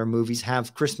Harry Potter movies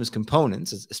have Christmas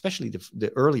components, especially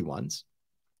the early ones,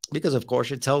 because of course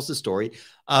it tells the story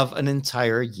of an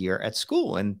entire year at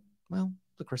school. And well,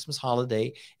 the Christmas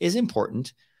holiday is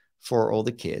important for all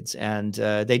the kids, and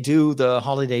they do the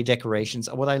holiday decorations.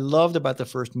 What I loved about the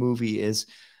first movie is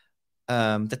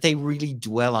that they really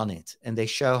dwell on it, and they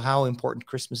show how important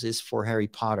Christmas is for Harry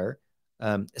Potter,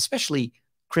 especially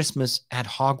Christmas at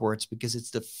Hogwarts, because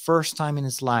it's the first time in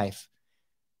his life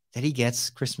that he gets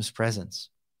Christmas presents.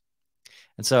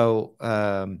 And so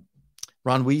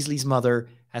Ron Weasley's mother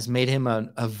has made him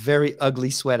a very ugly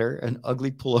sweater, an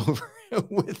ugly pullover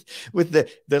with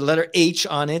the letter H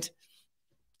on it.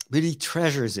 But he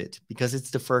treasures it because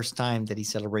it's the first time that he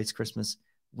celebrates Christmas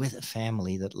with a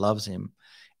family that loves him.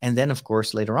 And then, of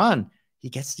course, later on, he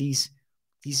gets this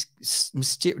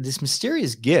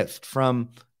mysterious gift from,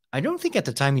 I don't think at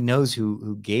the time he knows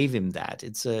who gave him that.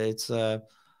 It's a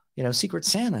Secret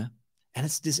Santa, and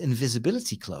it's this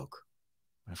invisibility cloak.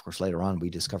 And of course, later on, we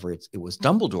discover it was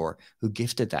Dumbledore who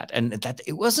gifted that, and that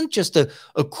it wasn't just a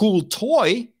cool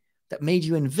toy that made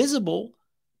you invisible,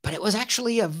 but it was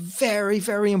actually a very,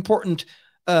 very important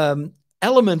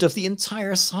element of the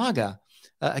entire saga.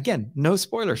 Again, no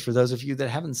spoilers for those of you that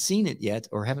haven't seen it yet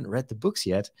or haven't read the books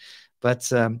yet,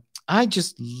 but I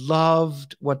just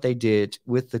loved what they did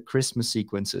with the Christmas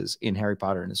sequences in Harry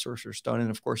Potter and the Sorcerer's Stone.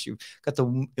 And of course, you've got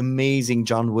the amazing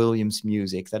John Williams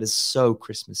music that is so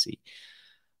Christmassy.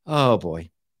 Oh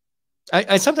boy.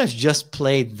 I sometimes just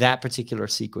play that particular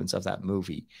sequence of that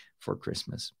movie for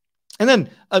Christmas. And then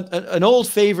an old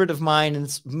favorite of mine, and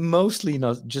it's mostly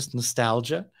not just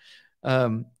nostalgia,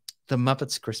 The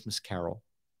Muppets Christmas Carol.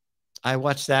 I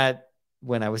watched that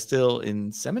when I was still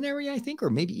in seminary, I think, or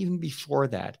maybe even before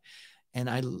that. And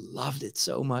I loved it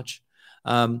so much.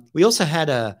 We also had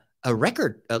a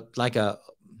record, like how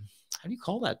do you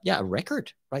call that? Yeah, a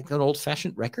record, right? An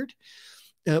old-fashioned record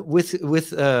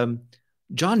with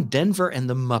John Denver and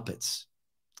the Muppets.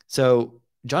 So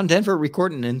John Denver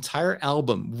recorded an entire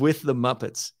album with the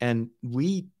Muppets, and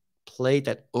we played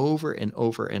that over and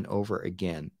over and over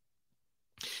again.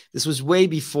 This was way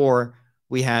before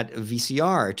we had a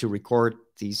VCR to record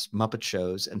these Muppet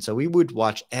shows. And so we would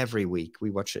watch every week. We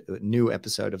watch a new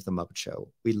episode of The Muppet Show.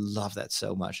 We love that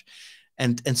so much.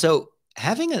 And so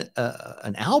having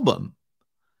an album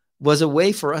was a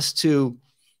way for us to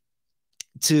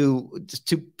to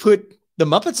put the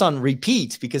Muppets on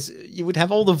repeat, because you would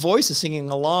have all the voices singing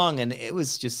along, and it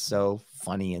was just so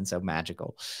funny and so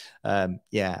magical.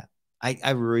 Yeah,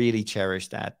 I really cherish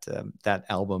that that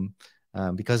album,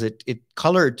 because it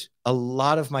colored a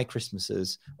lot of my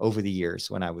Christmases over the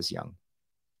years when I was young.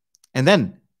 And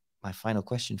then my final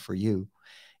question for you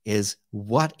is,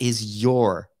 what is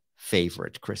your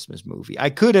favorite Christmas movie? I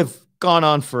could have gone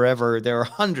on forever. There are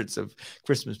hundreds of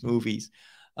Christmas movies.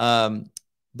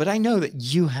 But I know that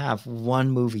you have one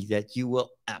movie that you will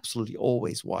absolutely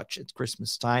always watch at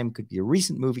Christmas time. Could be a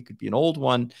recent movie, could be an old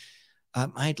one.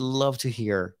 I'd love to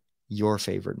hear your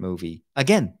favorite movie.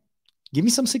 Again, give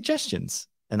me some suggestions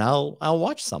and I'll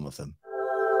watch some of them.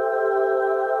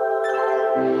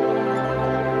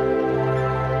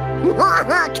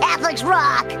 Catholics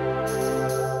rock!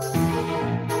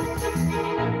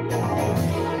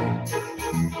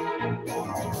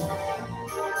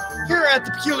 Here at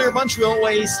the Peculiar Bunch, we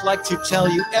always like to tell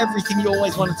you everything you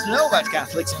always wanted to know about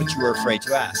Catholics, but you were afraid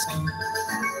to ask.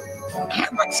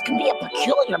 Catholics can be a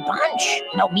peculiar bunch.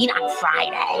 No meat on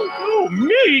Friday. Oh,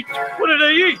 meat! What do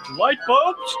they eat? Light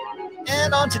bulbs?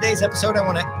 And on today's episode, I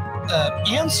want to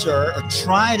answer or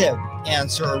try to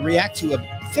answer or react to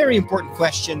a very important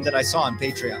question that I saw on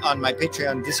Patreon, on my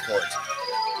Patreon Discord.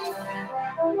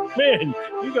 Man,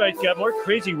 you guys got more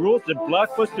crazy rules than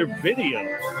Blockbuster Video.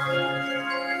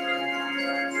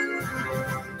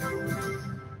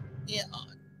 Yeah,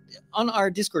 on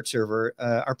our Discord server,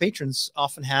 our patrons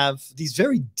often have these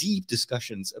very deep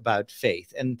discussions about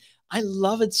faith. And I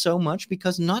love it so much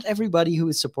because not everybody who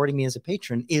is supporting me as a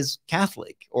patron is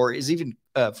Catholic or is even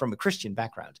from a Christian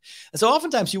background. And so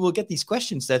oftentimes you will get these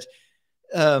questions that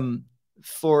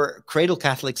for cradle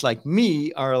Catholics like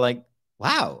me are like,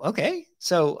 wow, okay,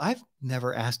 so I've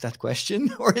never asked that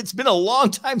question, or it's been a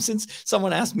long time since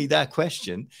someone asked me that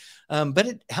question. But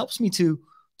it helps me to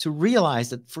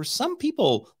realize that for some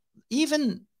people,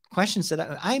 even questions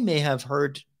that I may have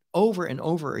heard over and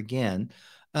over again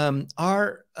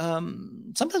are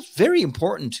sometimes very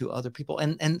important to other people,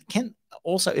 and can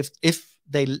also, if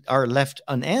they are left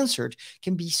unanswered,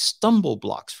 can be stumble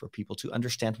blocks for people to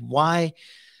understand why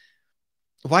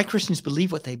Christians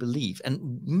believe what they believe.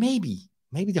 And maybe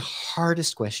the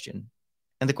hardest question,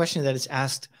 and the question that is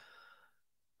asked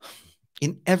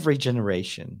in every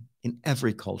generation, in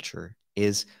every culture,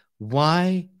 is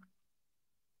why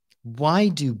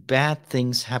do bad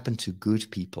things happen to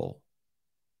good people?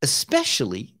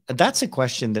 Especially, that's a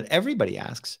question that everybody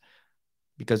asks,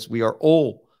 because we are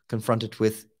all confronted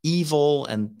with evil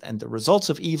and the results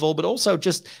of evil, but also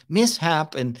just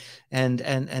mishap and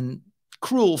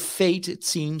cruel fate, it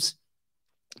seems.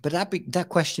 But that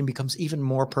question becomes even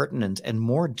more pertinent and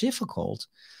more difficult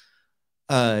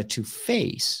to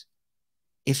face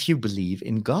if you believe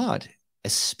in God,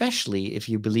 especially if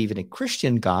you believe in a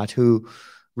Christian God who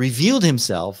revealed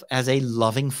himself as a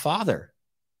loving father.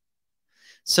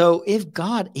 So if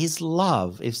God is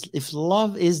love, if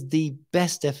love is the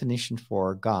best definition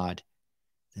for God,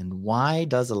 then why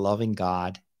does a loving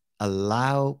God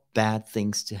allow bad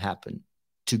things to happen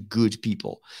to good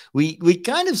people? We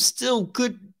kind of still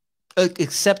could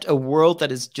accept a world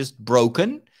that is just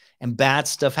broken and bad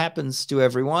stuff happens to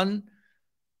everyone.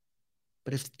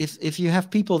 But if you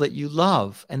have people that you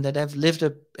love and that have lived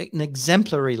an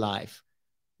exemplary life,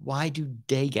 why do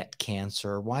they get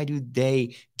cancer? Why do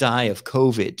they die of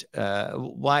COVID?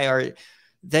 Why are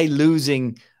they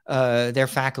losing their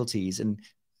faculties?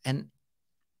 And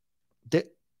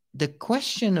the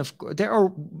question of, there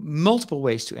are multiple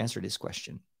ways to answer this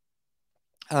question.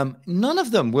 None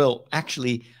of them will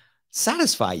actually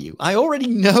satisfy you. I already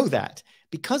know that,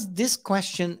 because this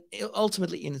question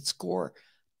ultimately in its core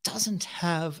doesn't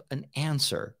have an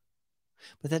answer.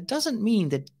 But that doesn't mean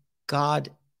that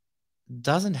God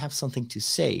doesn't have something to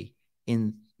say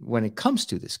when it comes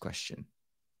to this question.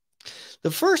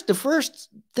 The first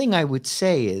thing I would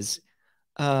say is,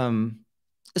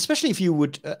 especially if you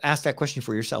would ask that question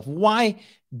for yourself, why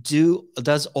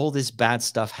does all this bad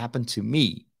stuff happen to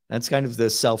me? That's kind of the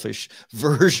selfish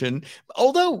version.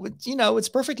 Although, it's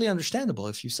perfectly understandable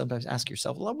if you sometimes ask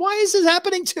yourself, well, why is this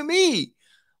happening to me?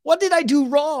 What did I do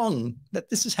wrong that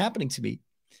this is happening to me?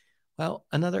 Well,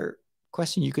 another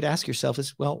question you could ask yourself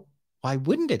is, well, why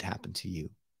wouldn't it happen to you?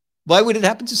 Why would it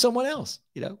happen to someone else?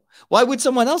 Why would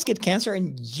someone else get cancer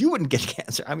and you wouldn't get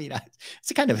cancer? I mean,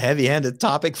 it's a kind of heavy-handed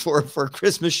topic for a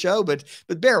Christmas show, but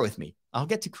bear with me. I'll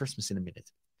get to Christmas in a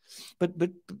minute. But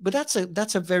that's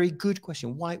a very good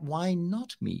question. Why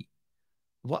not me?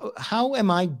 How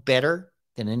am I better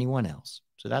than anyone else?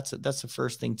 So that's the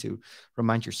first thing to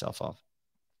remind yourself of.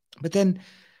 But then,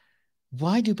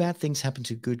 why do bad things happen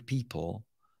to good people?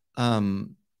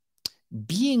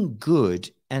 being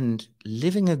good and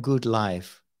living a good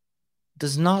life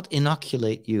does not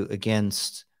inoculate you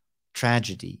against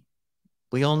tragedy.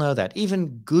 We all know that.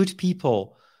 Even good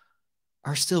people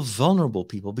are still vulnerable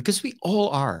people, because we all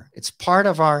are. It's part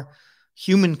of our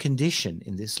human condition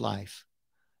in this life,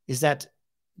 is that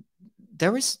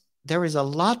there is a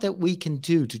lot that we can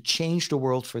do to change the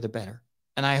world for the better.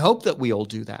 And I hope that we all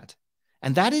do that.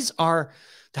 And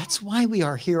that's why we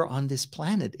are here on this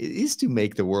planet. It is to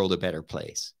make the world a better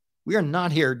place. We are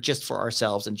not here just for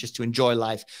ourselves and just to enjoy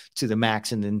life to the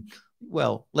max and then,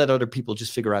 well, let other people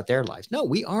just figure out their lives. No,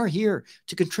 we are here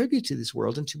to contribute to this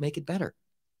world and to make it better.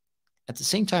 At the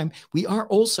same time, we are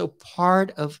also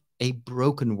part of a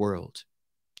broken world.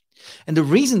 And the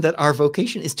reason that our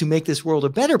vocation is to make this world a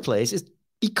better place is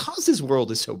because this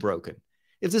world is so broken.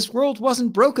 If this world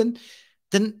wasn't broken,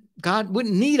 then God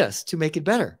wouldn't need us to make it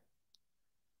better.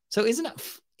 So isn't it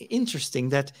interesting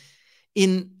that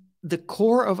in the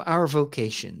core of our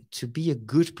vocation to be a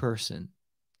good person,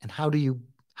 and how do you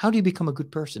become a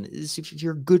good person? Is if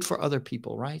you're good for other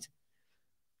people, right?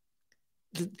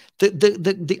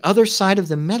 The other side of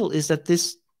the medal is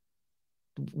that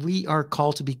we are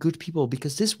called to be good people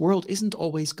because this world isn't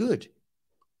always good.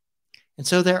 And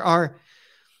so there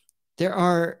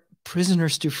are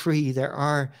prisoners to free. There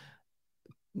are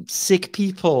sick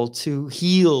people to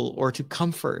heal or to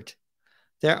comfort.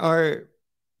 There are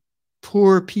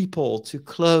poor people to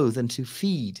clothe and to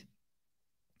feed.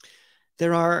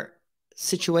 There are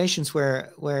situations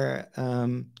where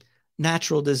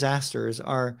natural disasters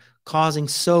are causing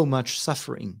so much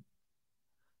suffering.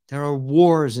 There are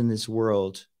wars in this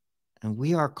world, and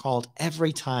we are called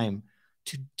every time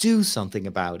to do something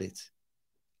about it.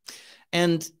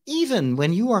 And even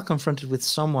when you are confronted with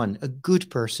someone, a good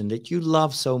person that you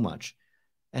love so much,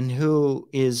 and who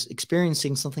is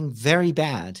experiencing something very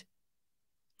bad,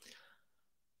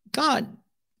 God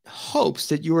hopes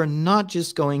that you are not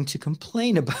just going to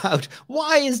complain about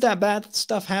why is that bad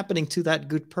stuff happening to that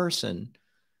good person,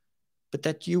 but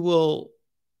that you will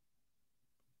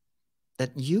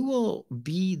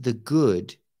be the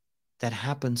good that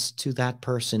happens to that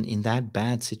person in that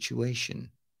bad situation.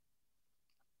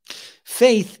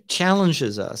 Faith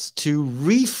challenges us to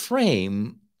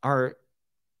reframe our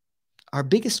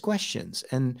biggest questions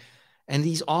and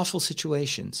these awful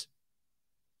situations.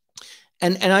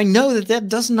 And I know that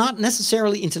does not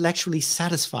necessarily intellectually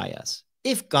satisfy us.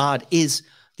 If God is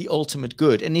the ultimate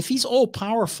good, and if he's all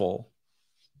powerful,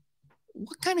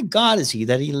 what kind of God is he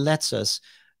that he lets us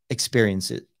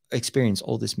experience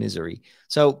all this misery?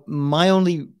 So my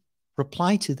only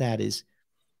reply to that is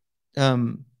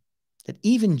that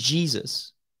even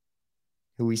Jesus,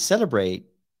 who we celebrate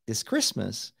this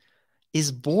Christmas,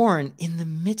 is born in the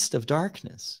midst of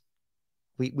darkness.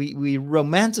 We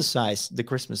romanticize the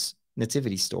Christmas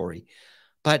nativity story,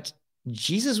 but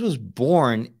Jesus was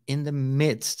born in the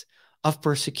midst of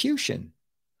persecution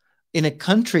in a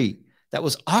country that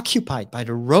was occupied by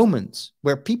the Romans,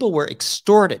 where people were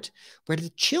extorted, where the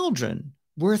children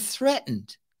were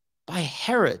threatened by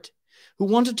Herod, who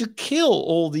wanted to kill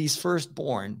all these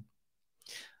firstborn.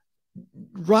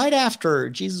 Right after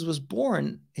Jesus was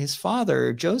born, his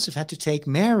father, Joseph, had to take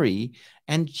Mary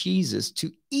and Jesus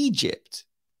to Egypt,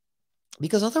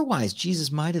 because otherwise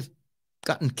Jesus might have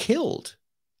gotten killed,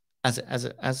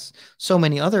 as so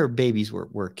many other babies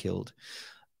were killed.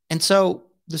 And so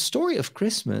the story of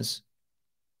Christmas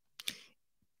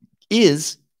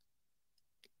is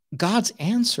God's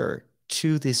answer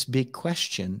to this big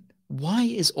question: why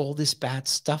is all this bad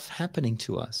stuff happening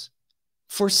to us?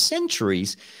 For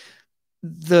centuries,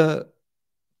 the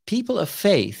people of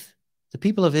faith, the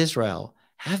people of Israel,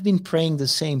 have been praying the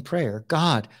same prayer.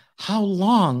 God, how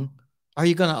long are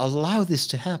you going to allow this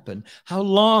to happen? How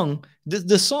long?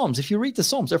 The Psalms, if you read the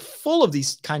Psalms, they're full of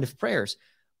these kind of prayers.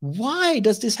 Why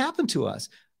does this happen to us?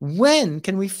 When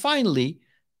can we finally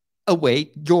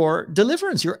await your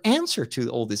deliverance, your answer to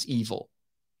all this evil?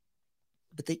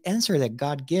 But the answer that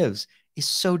God gives is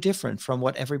so different from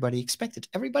what everybody expected.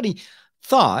 Everybody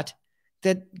thought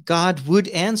that God would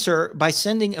answer by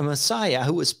sending a Messiah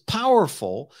who was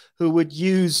powerful, who would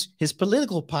use his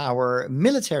political power,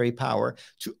 military power,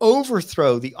 to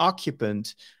overthrow the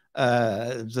occupant,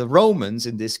 the Romans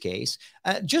in this case.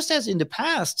 Just as in the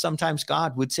past, sometimes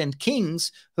God would send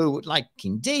kings who, like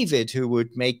King David, who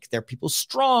would make their people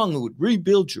strong, who would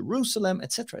rebuild Jerusalem,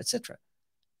 etc., etc.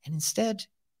 And instead,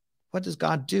 what does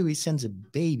God do? He sends a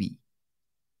baby,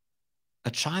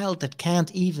 a child that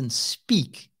can't even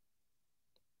speak.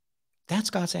 That's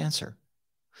God's answer.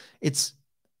 It's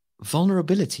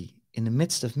vulnerability in the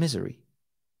midst of misery.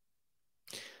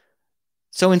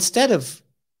 So instead of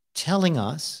telling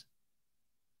us,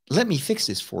 let me fix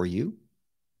this for you.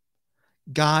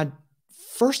 God,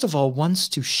 first of all, wants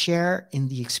to share in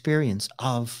the experience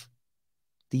of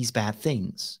these bad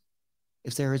things.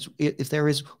 If there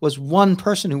was one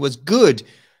person who was good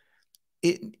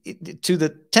to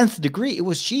the 10th degree, it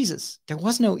was Jesus. There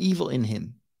was no evil in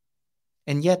him.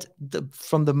 And yet,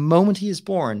 from the moment he is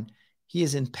born, he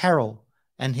is in peril,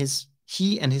 and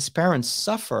he and his parents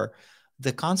suffer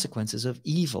the consequences of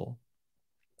evil,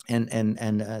 and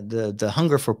the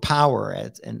hunger for power,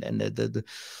 and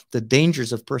the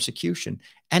dangers of persecution,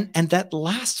 and that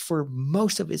lasts for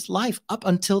most of his life, up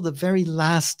until the very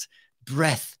last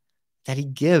breath that he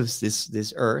gives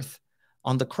this earth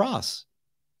on the cross.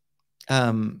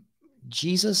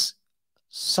 Jesus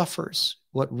suffers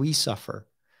what we suffer.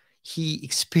 He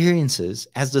experiences,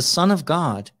 as the Son of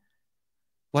God,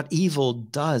 what evil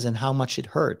does and how much it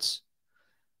hurts.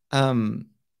 And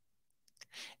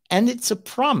it's a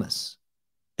promise.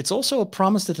 It's also a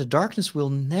promise that the darkness will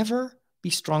never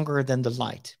be stronger than the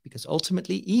light, because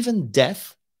ultimately, even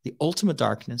death, the ultimate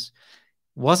darkness,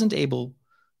 wasn't able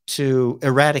to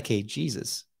eradicate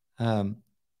Jesus.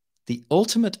 The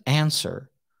ultimate answer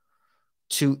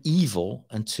to evil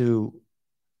and to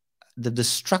the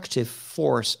destructive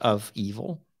force of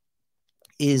evil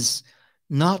is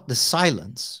not the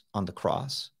silence on the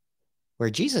cross, where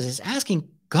Jesus is asking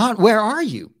God, where are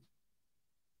you?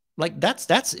 Like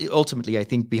that's ultimately, I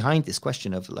think, behind this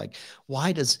question of like,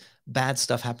 why does bad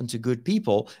stuff happen to good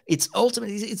people? It's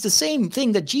ultimately, it's the same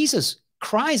thing that Jesus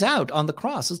cries out on the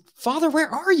cross. Father, where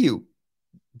are you?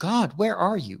 God, where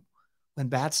are you when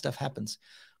bad stuff happens?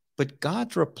 But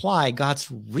God's reply, God's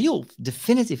real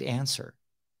definitive answer,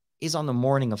 is on the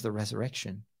morning of the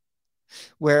resurrection,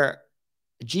 where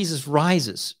Jesus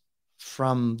rises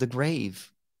from the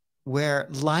grave, where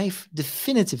life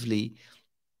definitively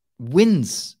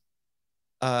wins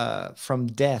from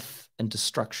death and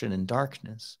destruction and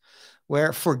darkness,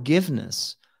 where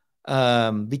forgiveness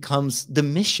becomes the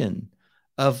mission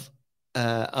of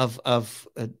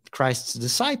Christ's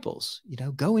disciples. You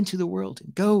know, go into the world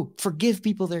and go forgive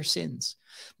people their sins,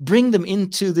 bring them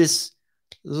into this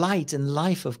light and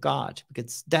life of God,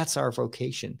 because that's our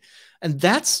vocation. And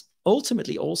that's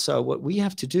ultimately also what we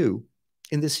have to do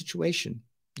in this situation.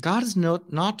 God is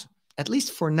not, at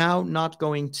least for now, not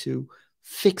going to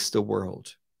fix the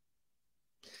world,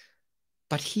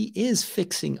 but he is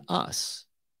fixing us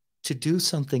to do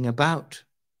something about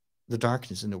the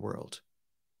darkness in the world.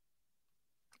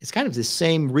 It's kind of the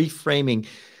same reframing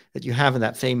that you have in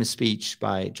that famous speech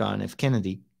by John F.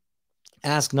 Kennedy.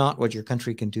 Ask not what your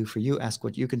country can do for you. Ask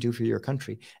what you can do for your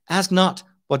country. Ask not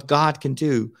what God can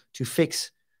do to fix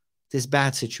this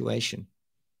bad situation.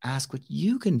 Ask what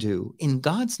you can do in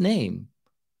God's name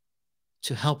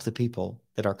to help the people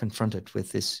that are confronted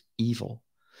with this evil.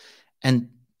 And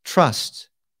trust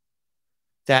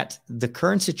that the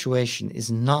current situation is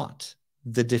not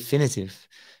the definitive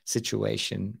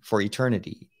situation for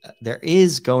eternity. There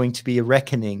is going to be a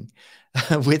reckoning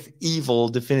with evil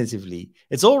definitively.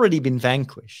 It's already been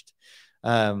vanquished.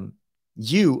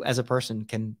 You as a person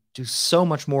can do so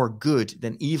much more good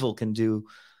than evil can do,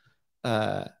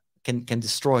 can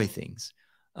destroy things.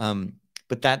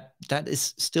 But that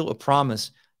is still a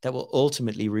promise that will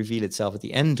ultimately reveal itself at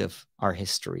the end of our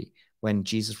history, when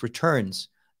Jesus returns,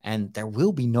 and there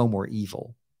will be no more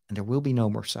evil, and there will be no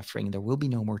more suffering, and there will be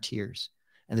no more tears.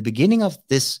 And the beginning of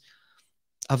the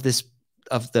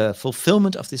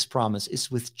fulfillment of this promise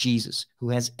is with Jesus, who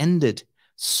has ended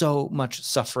so much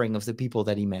suffering of the people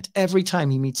that he met. Every time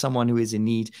he meets someone who is in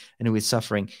need and who is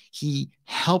suffering, he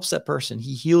helps that person,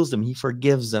 he heals them, he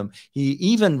forgives them, he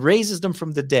even raises them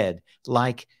from the dead,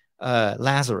 like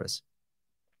Lazarus.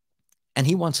 And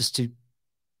he wants us to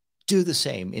do the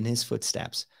same in his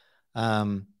footsteps.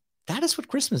 That is what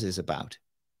Christmas is about.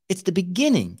 It's the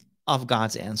beginning of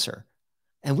God's answer,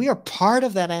 and we are part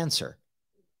of that answer.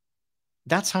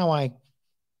 That's how I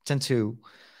tend to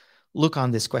look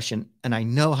on this question, and I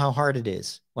know how hard it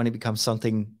is when it becomes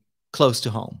something close to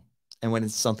home, and when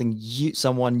it's something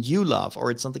someone you love,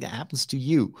 or it's something that happens to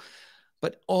you.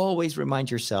 But always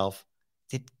remind yourself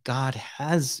that God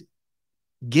has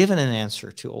given an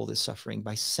answer to all this suffering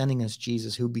by sending us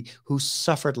Jesus, who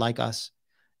suffered like us,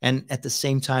 and at the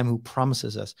same time who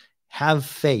promises us, have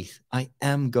faith. I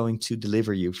am going to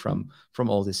deliver you from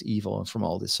all this evil and from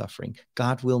all this suffering.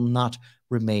 God will not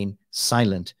remain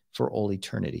silent for all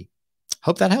eternity.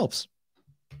 Hope that helps.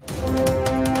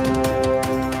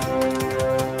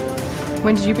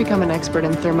 When did you become an expert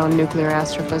in thermonuclear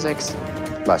astrophysics?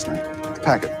 Last night. The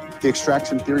packet. The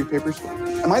extraction theory papers.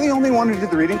 Am I the only one who did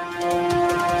the reading?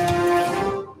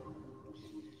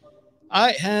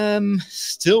 I am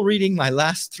still reading my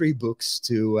last 3 books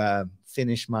to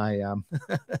finish my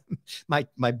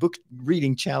my book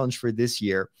reading challenge for this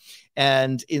year.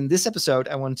 And in this episode,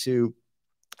 I want to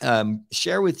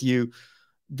share with you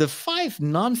the 5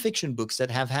 nonfiction books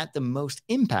that have had the most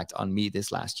impact on me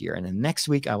this last year. And then next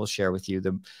week, I will share with you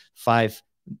the 5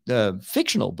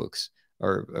 fictional books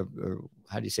or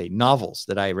how do you say, novels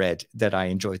that I read that I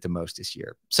enjoyed the most this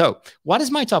year. So what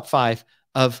is my top 5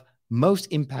 of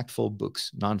most impactful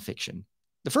books, nonfiction?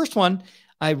 The first one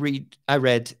I read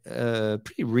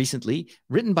pretty recently,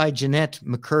 written by Jeanette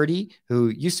McCurdy, who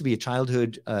used to be a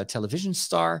childhood television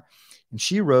star. And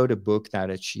she wrote a book now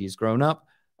that she's grown up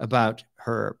about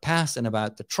her past and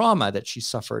about the trauma that she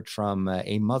suffered from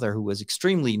a mother who was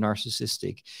extremely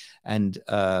narcissistic and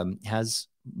has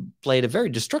played a very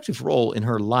destructive role in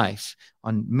her life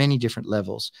on many different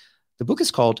levels. The book is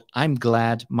called I'm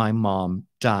Glad My Mom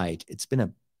Died. It's been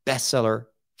a bestseller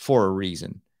for a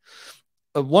reason.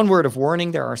 One word of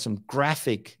warning, there are some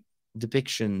graphic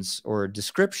depictions or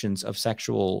descriptions of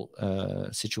sexual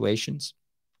situations.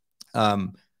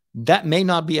 That may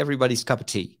not be everybody's cup of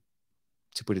tea,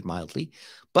 to put it mildly,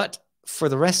 but for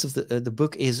the rest of the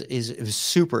book is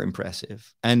super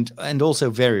impressive and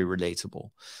also very relatable.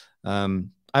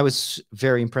 I was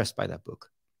very impressed by that book,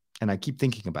 and I keep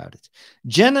thinking about it.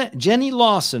 Jenny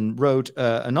Lawson wrote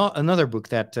another book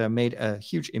that made a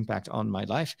huge impact on my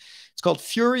life. It's called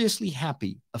Furiously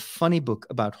Happy, a funny book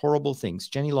about horrible things.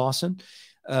 Jenny Lawson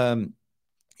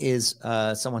is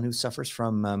someone who suffers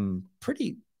from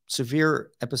pretty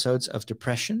severe episodes of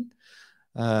depression.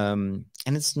 And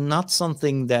it's not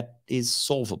something that is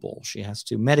solvable. She has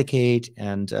to medicate.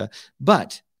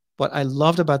 But what I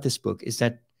loved about this book is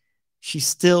that she's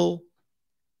still,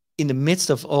 in the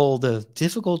midst of all the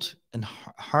difficult and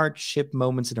hardship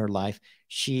moments in her life,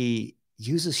 she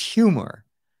uses humor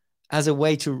as a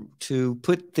way to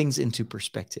put things into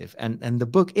perspective. And the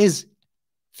book is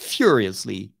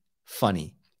furiously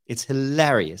funny. It's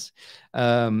hilarious.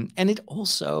 And it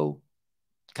also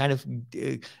kind of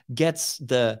gets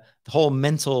the whole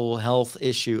mental health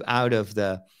issue out of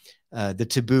the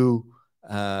taboo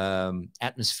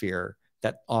atmosphere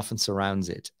that often surrounds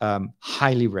it.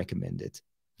 Highly recommended.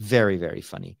 Very, very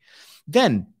funny.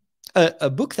 Then a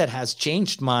book that has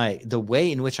changed the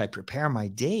way in which I prepare my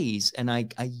days, and I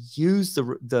use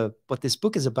what this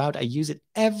book is about. I use it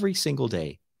every single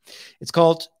day. It's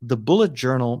called The Bullet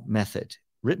Journal Method,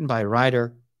 written by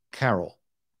writer Carol.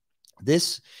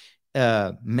 This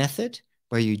method,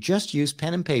 where you just use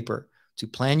pen and paper to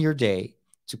plan your day,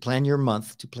 to plan your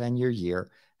month, to plan your year,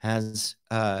 has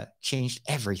changed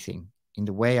everything in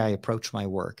the way I approach my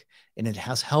work. And it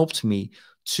has helped me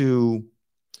to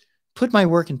put my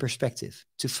work in perspective,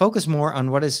 to focus more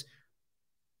on what is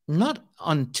not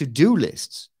on to-do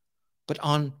lists, but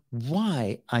on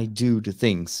why I do the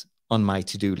things on my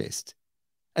to-do list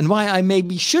and why I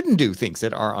maybe shouldn't do things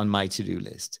that are on my to-do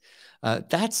list.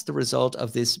 That's the result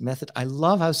of this method. I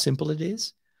love how simple it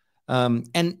is.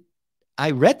 And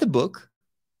I read the book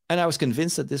and I was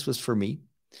convinced that this was for me,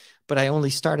 but I only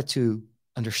started to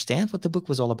understand what the book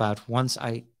was all about once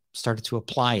I started to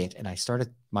apply it, and I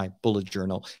started my bullet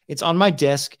journal. It's on my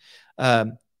desk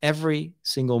every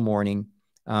single morning,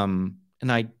 and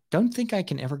I don't think I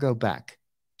can ever go back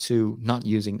to not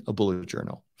using a bullet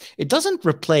journal. It doesn't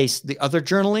replace the other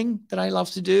journaling that I love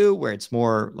to do, where it's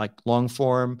more like long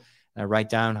form. I write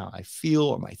down how I feel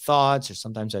or my thoughts, or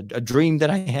sometimes a dream that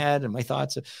I had and my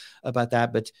thoughts about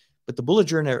that. But the bullet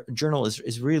journal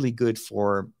is really good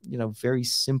for, very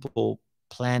simple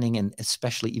planning and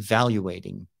especially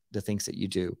evaluating the things that you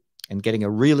do and getting a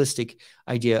realistic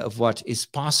idea of what is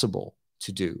possible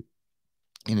to do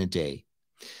in a day.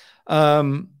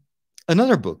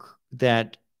 Another book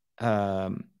that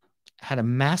had a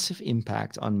massive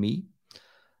impact on me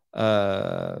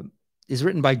is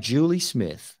written by Julie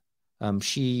Smith.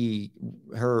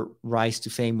 Her rise to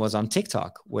fame was on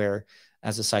TikTok, where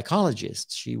as a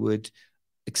psychologist, she would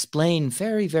explain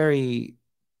very, very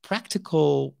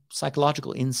practical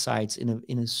psychological insights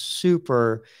in a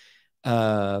super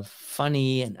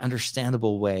funny and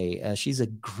understandable way. She's a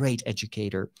great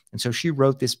educator. And so she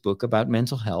wrote this book about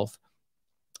mental health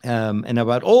and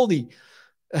about all the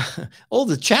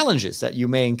challenges that you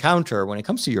may encounter when it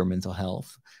comes to your mental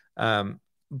health,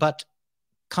 but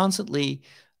constantly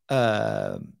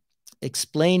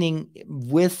explaining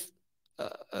with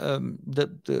a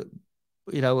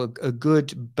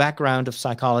good background of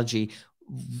psychology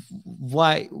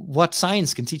what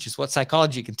science can teach us, what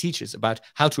psychology can teach us about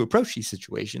how to approach these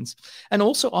situations, and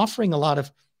also offering a lot of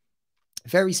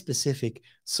very specific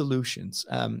solutions.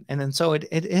 And then so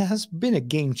it has been a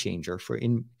game changer for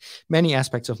in many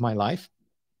aspects of my life.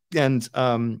 And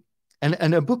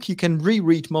a book you can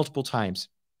reread multiple times.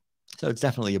 So it's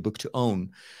definitely a book to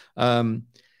own.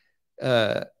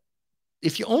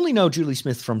 If you only know Julie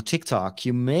Smith from TikTok,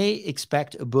 you may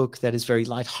expect a book that is very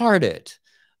lighthearted,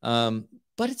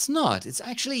 but it's not. It's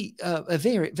actually a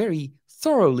very, very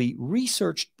thoroughly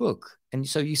researched book. And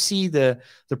so you see the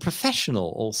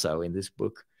professional also in this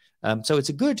book. So it's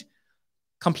a good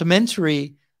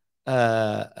complementary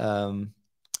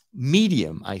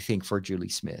medium, I think, for Julie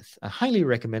Smith. I highly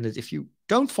recommend it. If you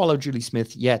don't follow Julie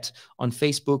Smith yet on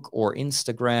Facebook or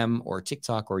Instagram or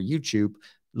TikTok or YouTube,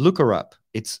 look her up.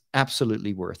 It's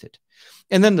absolutely worth it.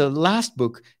 And then the last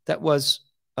book that was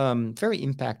very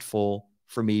impactful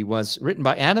for me was written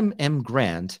by Adam M.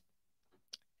 Grant,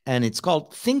 and it's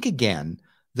called Think Again,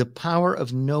 The Power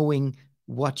of Knowing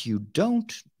What You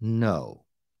Don't Know.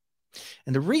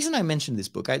 And the reason I mentioned this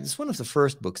book, it's one of the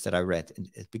first books that I read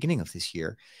at the beginning of this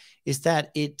year, is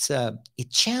that it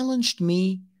challenged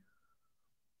me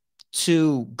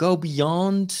to go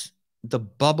beyond the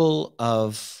bubble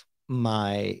of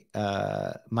my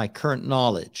current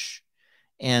knowledge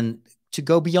and to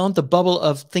go beyond the bubble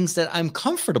of things that I'm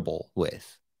comfortable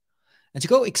with and to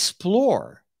go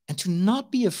explore and to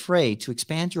not be afraid to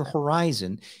expand your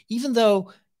horizon, even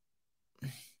though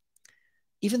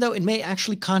it may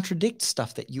actually contradict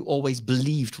stuff that you always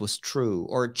believed was true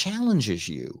or challenges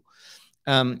you.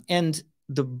 And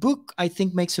the book, I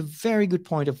think, makes a very good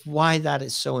point of why that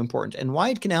is so important and why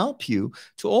it can help you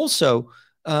to also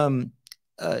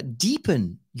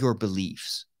deepen your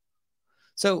beliefs.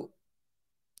 So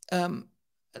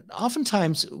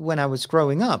oftentimes when I was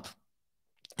growing up,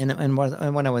 and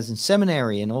when I was in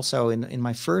seminary and also in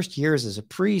my first years as a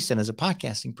priest and as a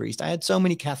podcasting priest, I had so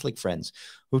many Catholic friends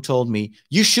who told me,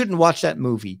 you shouldn't watch that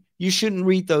movie. You shouldn't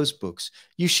read those books.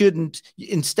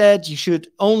 Instead, you should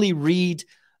only read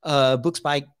books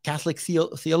by Catholic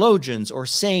theologians or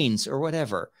saints or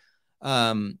whatever.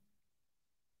 And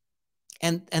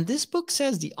this book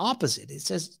says the opposite. It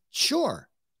says, sure,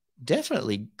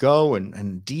 definitely go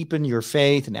and deepen your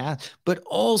faith and ask, but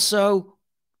also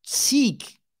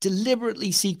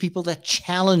deliberately seek people that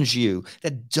challenge you,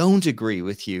 that don't agree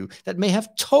with you, that may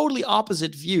have totally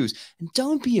opposite views, and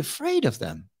don't be afraid of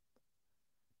them.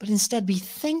 But instead be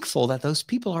thankful that those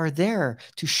people are there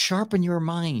to sharpen your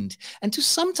mind and to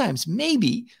sometimes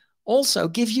maybe also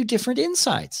give you different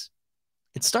insights.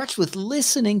 It starts with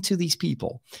listening to these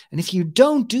people. And if you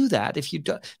don't do that,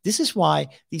 this is why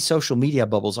these social media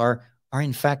bubbles are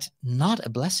in fact not a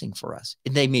blessing for us.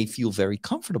 And they may feel very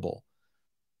comfortable.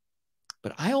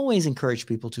 But I always encourage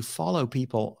people to follow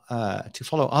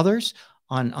others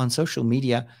on social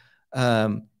media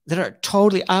that are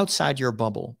totally outside your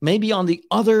bubble, maybe on the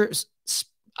other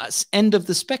end of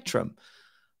the spectrum.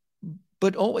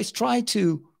 But always try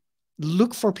to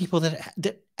look for people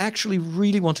that actually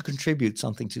really want to contribute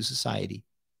something to society.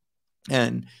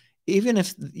 And even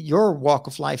if your walk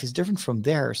of life is different from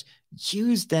theirs,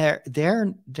 use their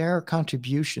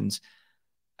contributions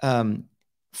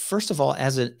first of all,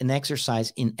 as an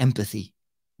exercise in empathy.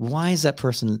 Why is that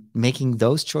person making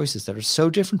those choices that are so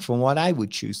different from what I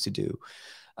would choose to do?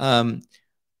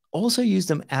 Also use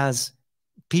them as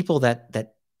people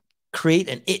that create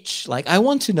an itch. Like, I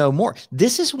want to know more.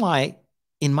 This is why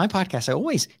in my podcast, I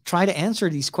always try to answer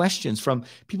these questions from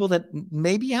people that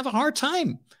maybe have a hard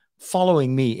time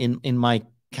following me in my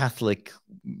Catholic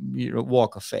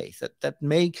walk of faith, that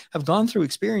may have gone through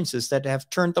experiences that have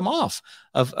turned them off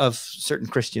of certain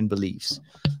Christian beliefs.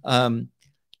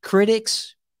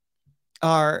 Critics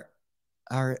are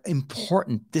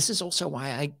important. This is also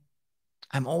why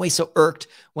I'm always so irked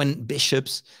when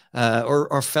bishops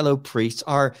or fellow priests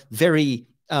are very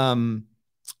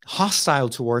hostile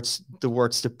towards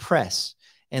the press,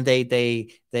 and they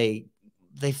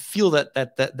feel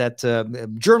that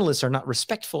journalists are not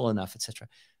respectful enough, etc.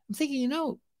 I'm thinking,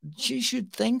 you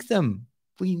should thank them.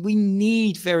 We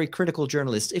need very critical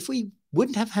journalists. If we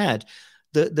wouldn't have had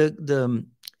the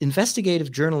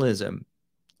investigative journalism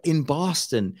in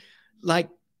Boston, like,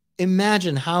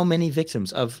 imagine how many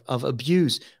victims of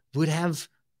abuse would have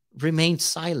remained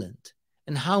silent,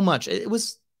 and how much it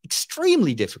was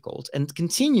extremely difficult and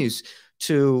continues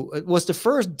to. It was the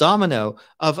first domino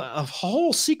of a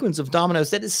whole sequence of dominoes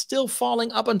that is still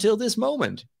falling up until this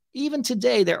moment. Even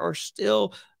today, there are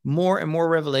still more and more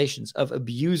revelations of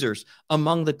abusers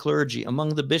among the clergy,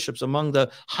 among the bishops, among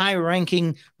the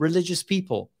high-ranking religious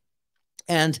people.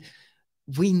 And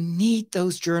we need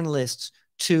those journalists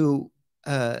to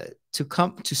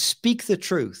come to speak the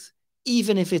truth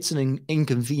even if it's an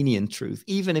inconvenient truth,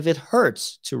 even if it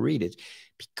hurts to read it,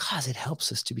 because it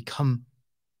helps us to become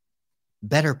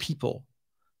better people.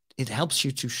 It helps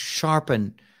you to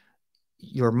sharpen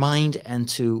your mind and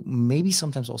to maybe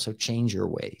sometimes also change your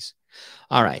ways.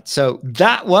 All right. So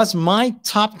that was my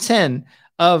top 10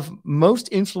 of most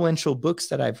influential books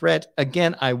that I've read.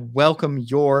 Again, I welcome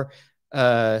your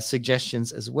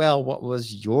suggestions as well. What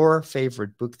was your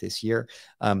favorite book this year?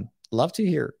 Love to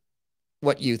hear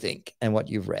what you think and what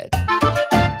you've read.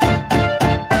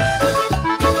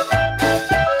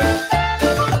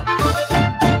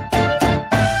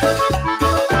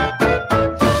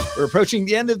 We're approaching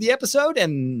the end of the episode,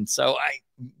 and so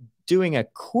I'm doing a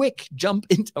quick jump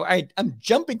into. I'm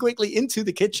jumping quickly into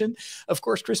the kitchen. Of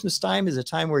course, Christmas time is a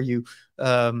time where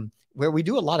we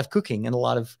do a lot of cooking and a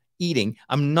lot of eating.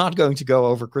 I'm not going to go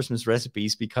over Christmas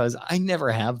recipes because I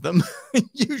never have them.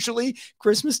 Usually,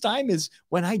 Christmas time is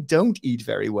when I don't eat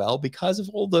very well because of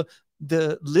all the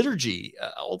liturgy,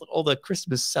 all the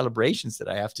Christmas celebrations that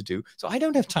I have to do. So I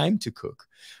don't have time to cook.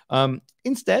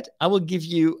 Instead, I will give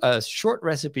you a short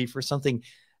recipe for something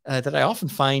that I often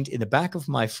find in the back of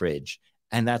my fridge,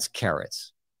 and that's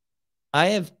carrots. I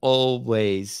have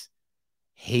always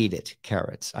hated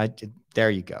carrots.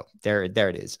 There you go. There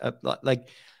it is. Like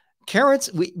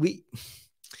carrots, we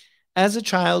as a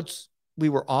child, we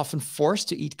were often forced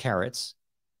to eat carrots,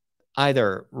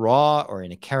 either raw or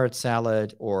in a carrot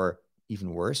salad, or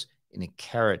even worse, in a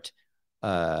carrot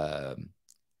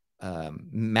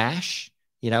mash,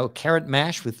 carrot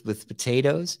mash with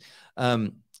potatoes,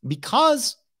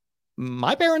 because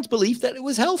my parents believed that it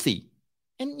was healthy.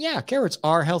 And yeah, carrots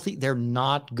are healthy. They're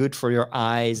not good for your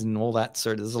eyes and all that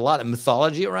sort of. There's a lot of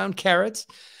mythology around carrots.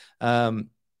 So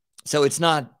it's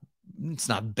not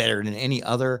better than any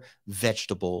other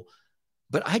vegetable.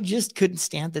 But I just couldn't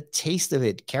stand the taste of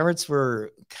it. Carrots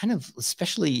were kind of,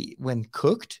 especially when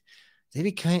cooked, they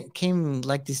became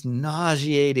like this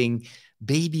nauseating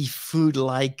baby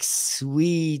food-like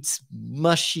sweet,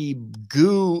 mushy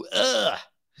goo. Ugh.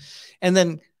 And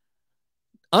then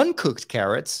uncooked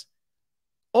carrots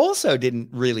also didn't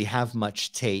really have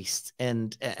much taste,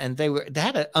 and they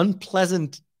had an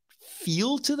unpleasant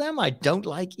feel to them. I don't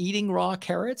like eating raw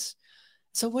carrots.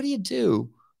 So what do you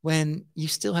do when you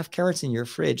still have carrots in your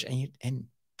fridge and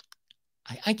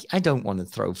I don't want to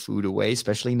throw food away,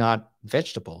 especially not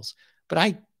vegetables. But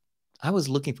I was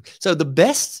looking for, so the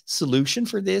best solution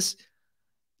for this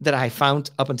that I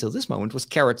found up until this moment was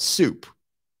carrot soup.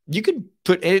 You could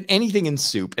put anything in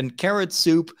soup, and carrot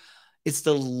soup is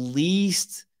the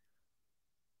least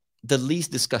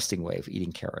disgusting way of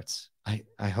eating carrots.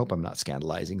 I hope I'm not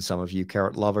scandalizing some of you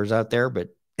carrot lovers out there, but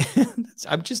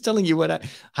I'm just telling you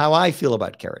how I feel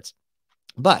about carrots.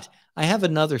 But I have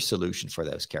another solution for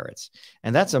those carrots,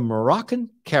 and that's a Moroccan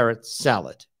carrot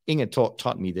salad. Inge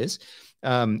taught me this.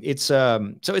 It's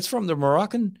from the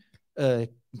Moroccan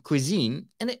cuisine,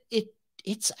 and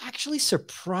it's actually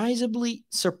surprisingly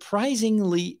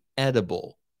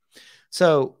edible.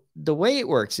 So the way it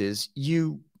works is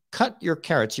you cut your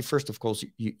carrots. You first, of course,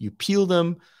 you peel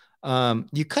them.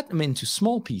 You cut them into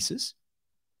small pieces,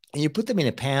 and you put them in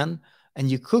a pan,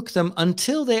 and you cook them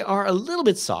until they are a little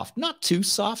bit soft. Not too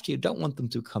soft. You don't want them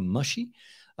to become mushy.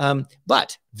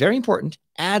 But very important,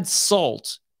 add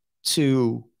salt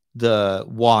to the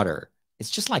water. It's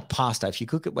just like pasta. If you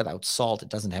cook it without salt, it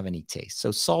doesn't have any taste.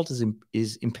 So salt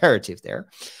is imperative there.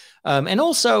 And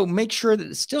also make sure that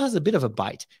it still has a bit of a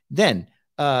bite. Then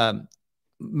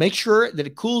make sure that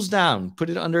it cools down. Put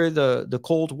it under the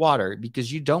cold water,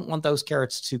 because you don't want those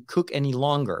carrots to cook any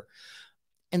longer.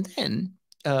 And then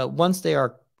once they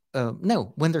are,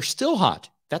 when they're still hot,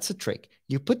 that's a trick.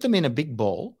 You put them in a big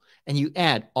bowl and you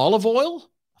add olive oil,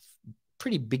 a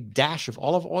pretty big dash of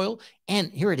olive oil,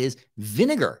 and here it is,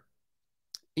 vinegar,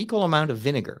 equal amount of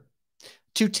vinegar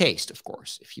to taste, of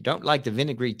course, if you don't like the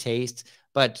vinegary taste.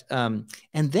 But, and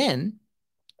then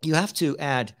you have to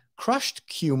add crushed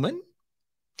cumin.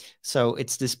 So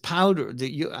it's this powder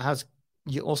that you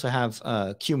also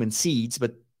have cumin seeds,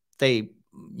 but the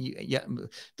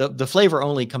flavor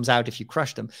only comes out if you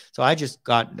crush them. So I just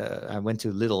I went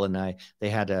to Lidl, and they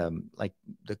had like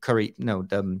the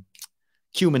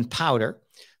cumin powder.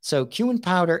 So cumin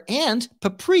powder and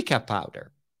paprika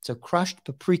powder. So crushed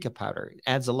paprika powder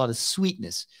adds a lot of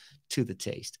sweetness to the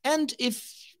taste. And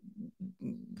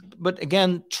but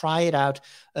again, try it out.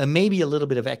 Maybe a little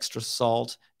bit of extra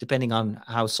salt, depending on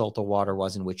how salt the water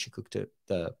was in which you cooked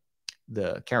the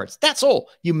carrots. That's all.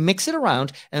 You mix it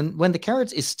around, and when the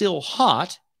carrots is still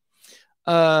hot,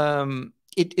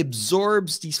 it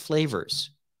absorbs these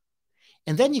flavors.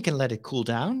 And then you can let it cool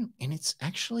down, and it's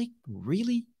actually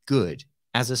really good.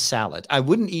 as a salad. I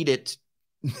wouldn't eat it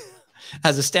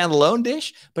as a standalone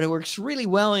dish, but it works really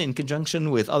well in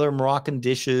conjunction with other Moroccan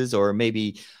dishes, or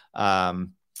maybe fried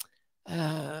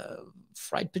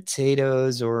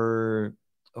potatoes, or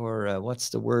what's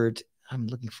the word? I'm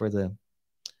looking for the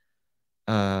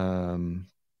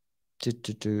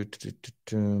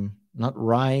not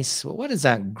rice. What is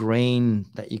that grain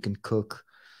that you can cook?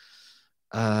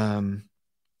 Oh,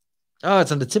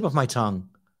 it's on the tip of my tongue.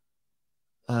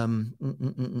 Oh,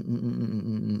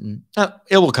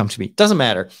 it will come to me. Doesn't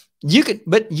matter. You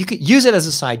could use it as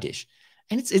a side dish,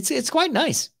 and it's quite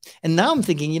nice. And now I'm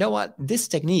thinking, you know what? This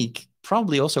technique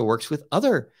probably also works with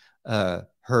other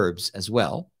herbs as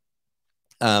well.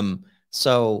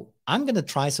 So I'm going to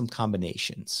try some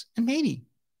combinations, and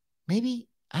maybe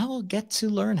I will get to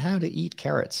learn how to eat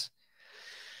carrots.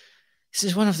 This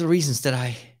is one of the reasons that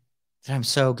I'm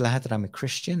so glad that I'm a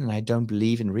Christian and I don't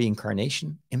believe in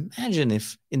reincarnation. Imagine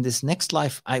if in this next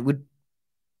life I would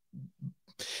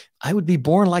be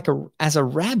born as a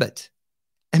rabbit.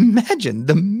 Imagine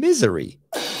the misery.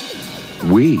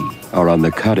 We are on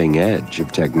the cutting edge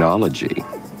of technology.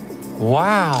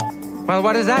 Wow. Well,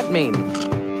 what does that mean?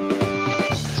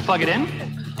 Let's plug it in.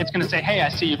 It's going to say, hey, I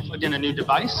see you plugged in a new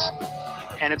device,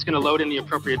 and it's going to load in the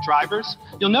appropriate drivers.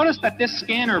 You'll notice that this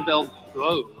scanner built,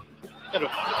 whoa.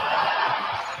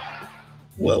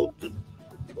 Well,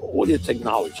 all your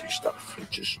technology stuff,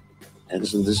 it just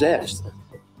ends in disaster.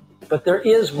 But there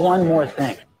is one more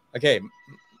thing. Okay,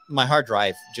 my hard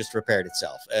drive just repaired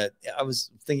itself. I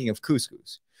was thinking of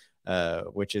couscous,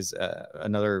 which is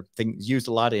another thing used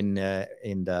a lot in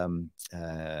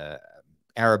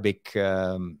Arabic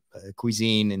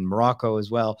cuisine in Morocco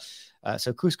as well.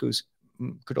 So couscous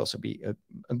could also be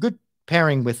a good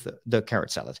pairing with the carrot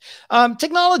salad.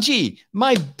 Technology,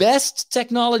 my best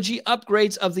technology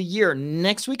upgrades of the year.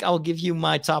 Next week, I'll give you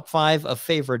my top 5 of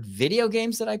favorite video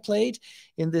games that I played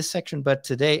in this section. But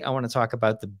today, I want to talk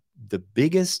about the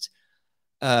biggest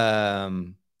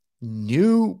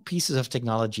new pieces of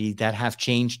technology that have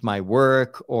changed my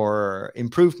work or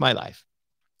improved my life.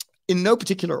 In no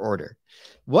particular order.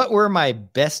 What were my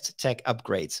best tech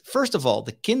upgrades? First of all,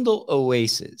 the Kindle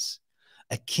Oasis.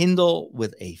 A Kindle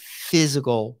with a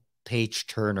physical page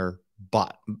turner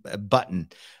button.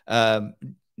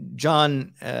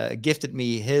 John gifted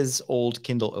me his old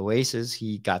Kindle Oasis.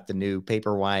 He got the new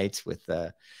Paperwhite with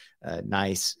a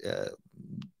nice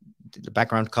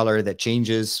background color that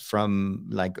changes from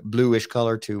like bluish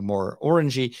color to more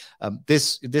orangey.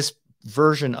 This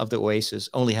version of the Oasis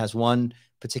only has one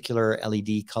particular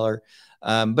LED color.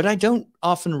 But I don't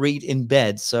often read in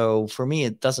bed, so for me,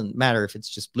 it doesn't matter if it's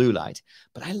just blue light.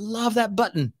 But I love that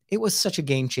button. It was such a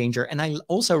game changer. And I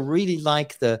also really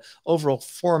like the overall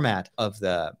format of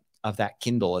that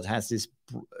Kindle. It has this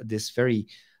very,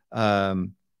 how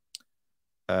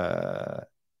do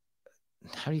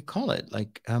you call it?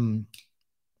 Like,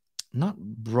 not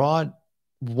broad,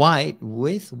 wide,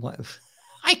 width,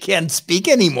 I can't speak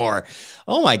anymore.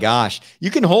 Oh my gosh. You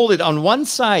can hold it on one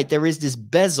side. There is this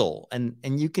bezel and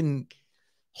you can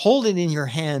hold it in your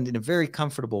hand in a very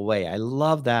comfortable way. I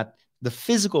love that, the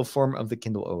physical form of the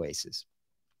Kindle Oasis.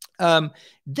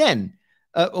 Then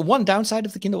one downside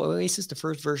of the Kindle Oasis, the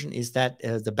first version, is that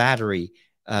the battery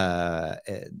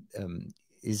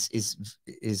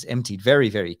is emptied very,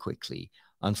 very quickly,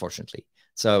 unfortunately.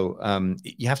 So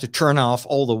you have to turn off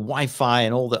all the Wi-Fi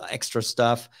and all the extra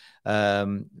stuff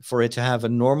for it to have a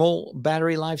normal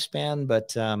battery lifespan.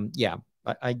 But yeah,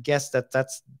 I guess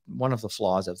that's one of the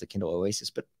flaws of the Kindle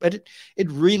Oasis. But it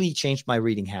really changed my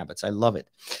reading habits. I love it.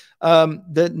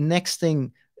 The next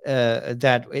thing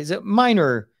that is a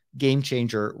minor game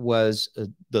changer was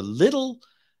the Lidl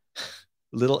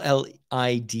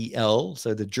LIDL,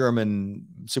 so the German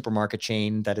supermarket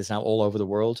chain that is now all over the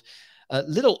world.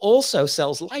 Lidl also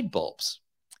sells light bulbs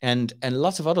and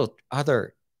lots of other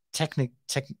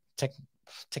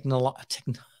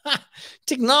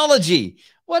technology.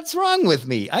 What's wrong with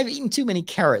me? I've eaten too many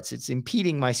carrots. It's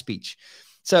impeding my speech.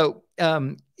 So,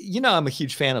 you know, I'm a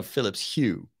huge fan of Philips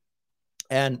Hue.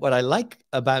 And what I like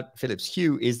about Philips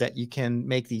Hue is that you can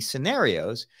make these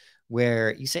scenarios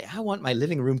where you say, I want my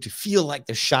living room to feel like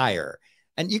the Shire.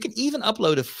 And you can even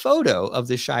upload a photo of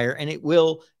the Shire and it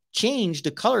will change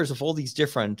the colors of all these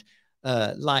different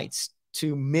lights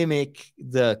to mimic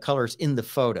the colors in the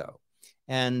photo.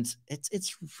 And it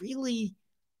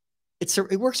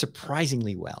works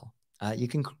surprisingly well. You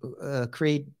can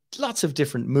create lots of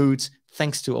different moods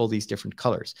thanks to all these different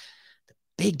colors. The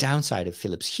big downside of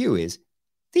Philips Hue is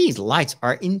these lights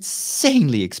are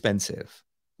insanely expensive.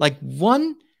 Like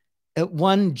one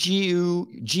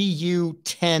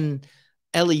GU10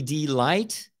 LED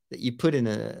light that you put in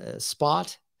a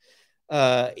spot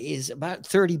is about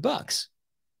 $30.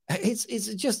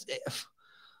 It's just,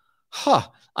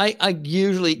 I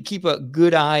usually keep a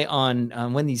good eye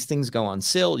on when these things go on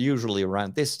sale, usually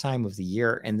around this time of the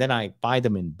year, and then I buy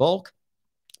them in bulk.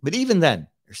 But even then,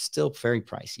 they're still very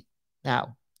pricey.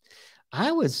 Now,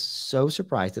 I was so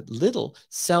surprised that Lidl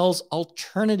sells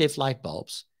alternative light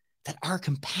bulbs that are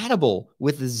compatible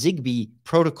with the Zigbee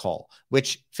protocol,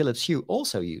 which Philips Hue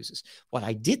also uses. What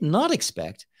I did not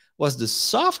expect was the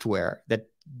software that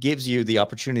gives you the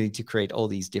opportunity to create all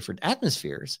these different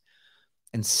atmospheres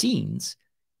and scenes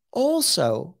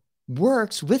also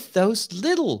works with those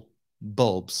little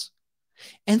bulbs.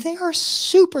 And they are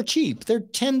super cheap. They're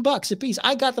 $10 a piece.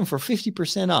 I got them for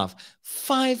 50% off,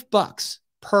 $5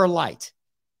 per light.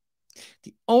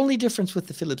 The only difference with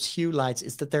the Philips Hue lights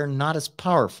is that they're not as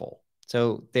powerful.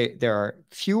 So there are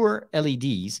fewer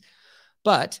LEDs,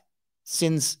 but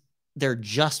since they're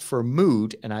just for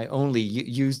mood and I only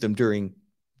use them during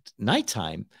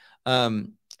nighttime,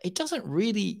 it doesn't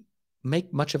really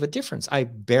make much of a difference. I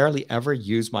barely ever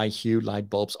use my Hue light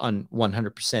bulbs on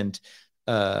 100%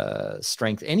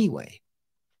 strength anyway.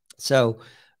 So,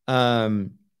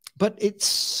 but it's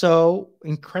so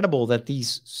incredible that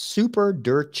these super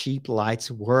dirt cheap lights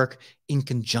work in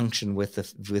conjunction with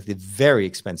the very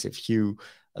expensive Hue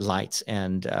lights,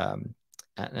 and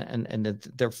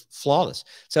they're flawless.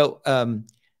 So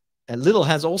Lidl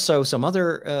has also some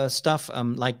other stuff,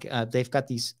 like they've got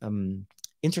these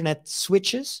internet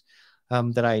switches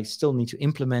that I still need to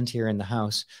implement here in the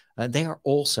house. They are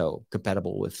also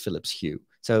compatible with Philips Hue.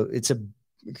 So it's a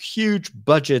huge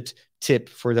budget tip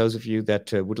for those of you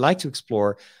that would like to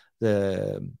explore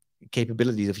the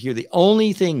capabilities of Hue. The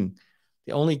only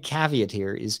caveat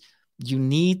here is you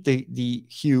need the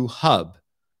Hue hub,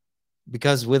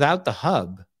 because without the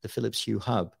hub, the Philips Hue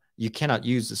hub, you cannot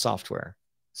use the software.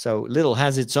 So Lidl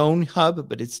has its own hub,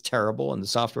 but it's terrible and the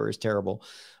software is terrible.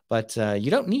 But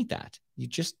you don't need that. You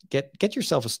just get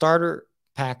yourself a starter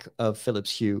pack of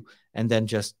Philips Hue and then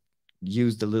just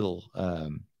use the little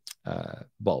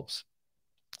bulbs.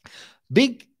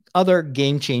 Big other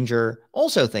game changer,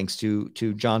 also thanks to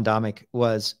John Domick,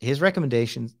 was his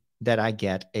recommendation that I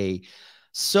get a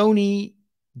Sony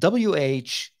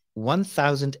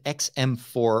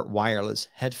WH-1000XM4 wireless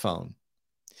headphone.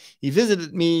 He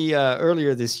visited me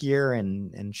earlier this year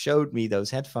and showed me those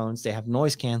headphones. They have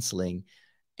noise canceling,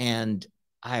 and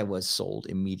I was sold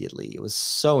immediately. It was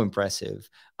so impressive.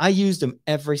 I use them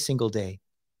every single day.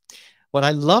 What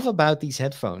I love about these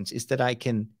headphones is that I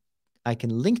can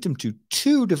link them to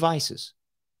two devices.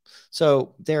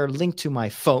 So they're linked to my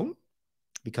phone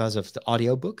because of the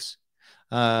audiobooks,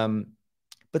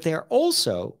 but they are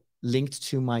also linked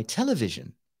to my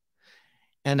television.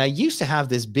 And I used to have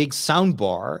this big sound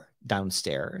bar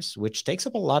downstairs, which takes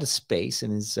up a lot of space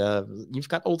and is you've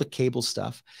got all the cable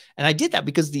stuff. And I did that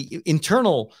because the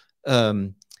internal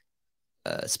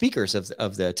speakers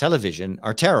of the television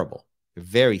are terrible. They're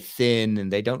very thin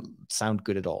and they don't sound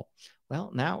good at all.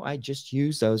 Well, now I just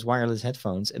use those wireless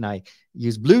headphones and I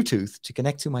use Bluetooth to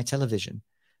connect to my television.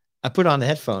 I put on the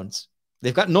headphones.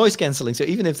 They've got noise canceling, so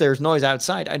even if there's noise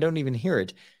outside, I don't even hear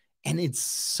it. And it's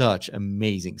such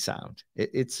amazing sound.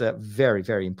 It's very,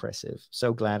 very impressive.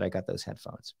 So glad I got those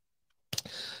headphones.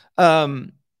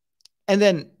 And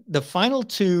then the final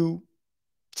two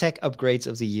tech upgrades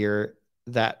of the year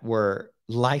that were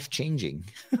life-changing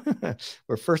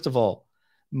were, first of all,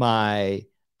 my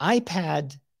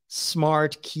iPad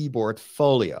Smart Keyboard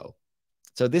Folio.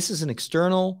 So this is an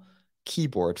external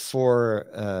keyboard for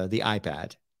the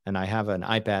iPad. And I have an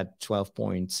iPad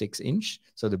 12.6 inch.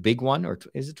 So the big one, or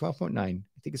is it 12.9? I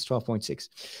think it's 12.6.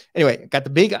 Anyway, got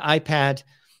the big iPad.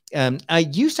 I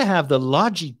used to have the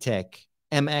Logitech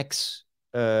MX.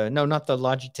 No, not the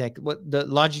Logitech. The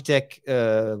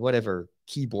Logitech whatever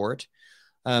keyboard,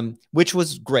 which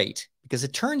was great because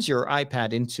it turns your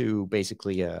iPad into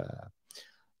basically a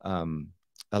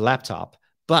laptop,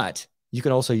 but you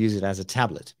can also use it as a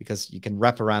tablet because you can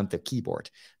wrap around the keyboard.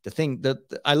 The thing that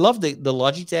I love, the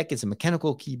Logitech, it's a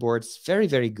mechanical keyboard. It's very,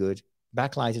 very good,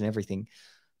 backlight and everything,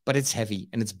 but it's heavy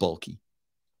and it's bulky.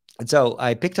 And so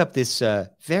I picked up this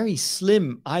very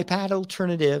slim iPad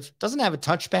alternative. Doesn't have a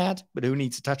touchpad, but who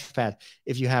needs a touchpad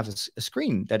if you have a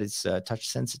screen that is touch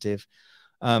sensitive?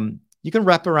 You can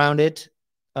wrap around it,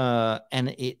 and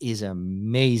it is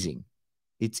amazing.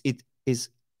 It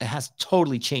has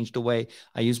totally changed the way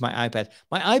I use my iPad.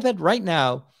 My iPad right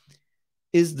now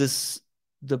is the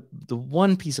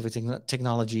one piece of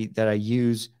technology that I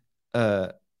use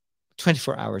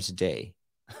 24 hours a day.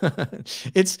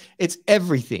 It's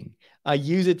everything. I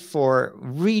use it for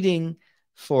reading,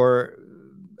 for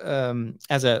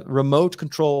as a remote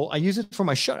control. I use it for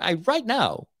my show. Right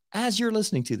now, as you're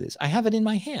listening to this, I have it in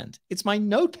my hand. It's my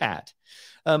notepad.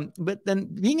 But then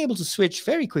being able to switch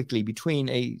very quickly between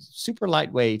a super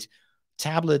lightweight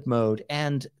tablet mode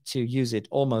and to use it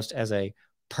almost as a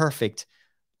perfect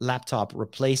laptop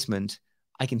replacement,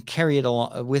 I can carry it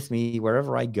along with me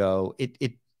wherever I go.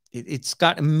 It's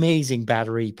got amazing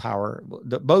battery power.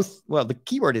 The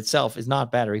keyboard itself is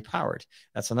not battery powered.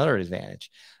 That's another advantage.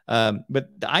 But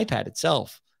the iPad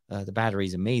itself, the battery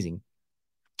is amazing.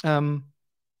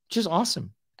 Just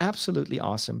awesome. Absolutely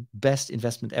awesome. Best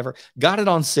investment ever. Got it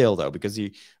on sale though, because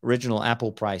the original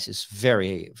Apple price is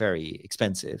very, very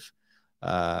expensive.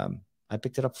 I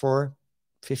picked it up for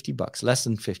 $50, less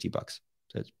than $50.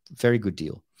 So it's a very good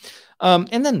deal.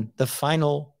 And then the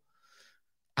final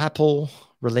Apple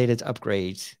related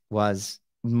upgrade was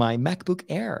my MacBook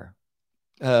Air.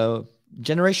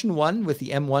 Generation 1 with the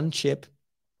M1 chip,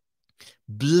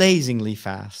 blazingly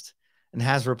fast, and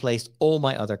has replaced all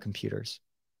my other computers.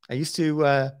 I used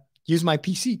to use my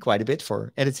PC quite a bit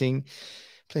for editing,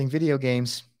 playing video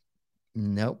games.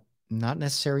 Nope, not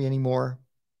necessary anymore.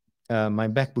 My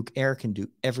MacBook Air can do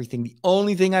everything. The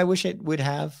only thing I wish it would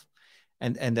have,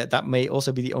 and that may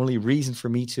also be the only reason for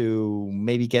me to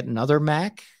maybe get another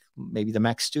Mac, maybe the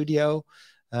Mac Studio,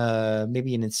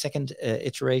 maybe in its second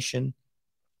iteration,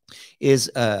 is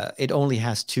it only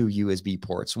has 2 USB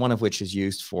ports, one of which is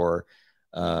used for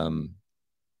the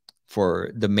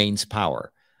mains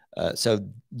power. So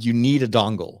you need a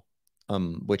dongle,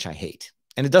 which I hate.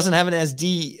 And it doesn't have an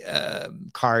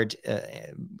SD card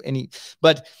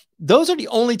but those are the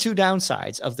only 2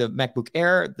 downsides of the MacBook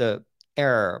Air. The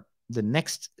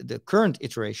current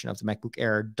iteration of the MacBook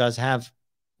Air does have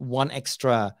 1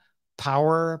 extra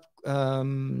power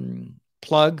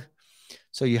plug.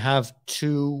 So you have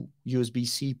 2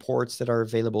 USB-C ports that are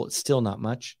available. It's still not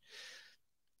much.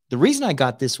 The reason I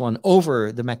got this one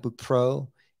over the MacBook Pro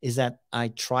is that I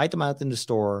tried them out in the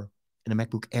store, and the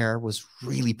MacBook Air was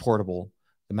really portable.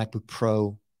 The MacBook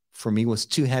Pro, for me, was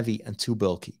too heavy and too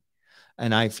bulky.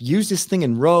 And I've used this thing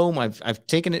in Rome. I've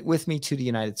taken it with me to the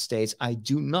United States. I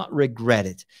do not regret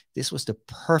it. This was the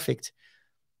perfect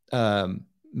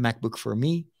MacBook for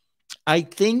me. I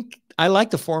think I like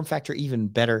the form factor even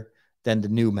better than the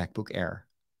new MacBook Air,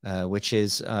 which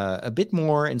is a bit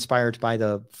more inspired by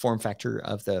the form factor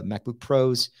of the MacBook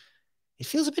Pros. It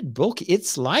feels a bit bulky.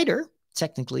 It's lighter,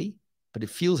 technically, but it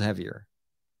feels heavier.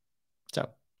 So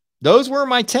those were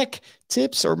my tech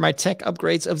tips or my tech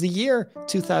upgrades of the year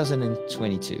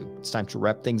 2022. It's time to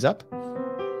wrap things up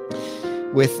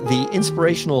with the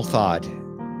inspirational thought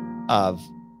of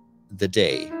the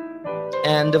day.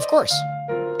 And of course,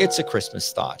 it's a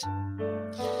Christmas thought.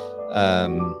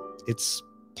 It's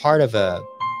part of a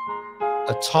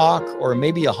talk or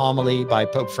maybe a homily by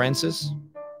Pope Francis.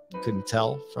 Couldn't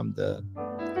tell from the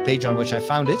page on which I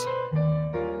found it.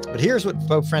 But here's what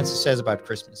Pope Francis says about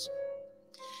Christmas.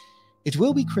 It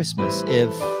will be Christmas if,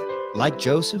 like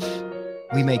Joseph,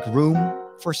 we make room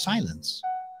for silence.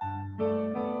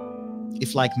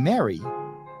 If, like Mary,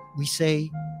 we say,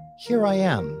 "Here I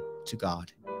am," to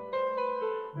God.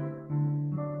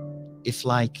 If,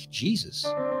 like Jesus,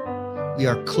 we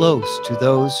are close to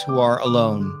those who are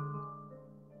alone.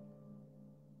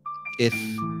 If,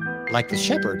 like the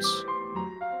shepherds,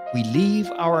 we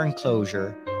leave our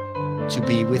enclosure to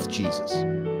be with Jesus.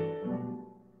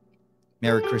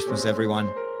 Merry Christmas,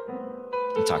 everyone,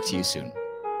 and talk to you soon.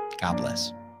 God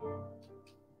bless.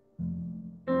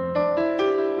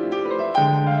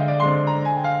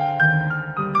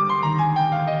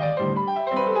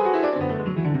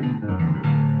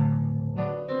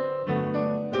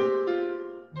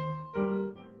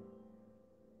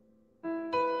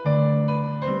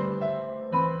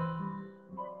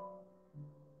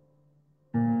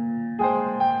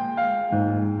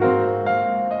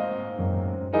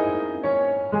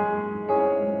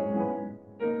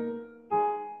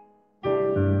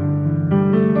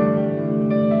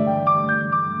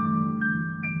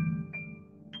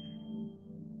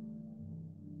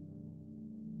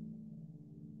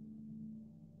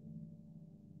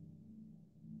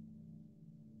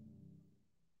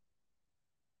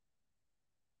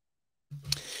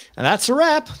 And that's a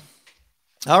wrap.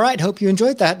 All right. Hope you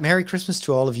enjoyed that. Merry Christmas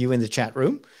to all of you in the chat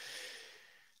room.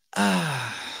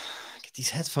 Get these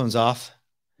headphones off.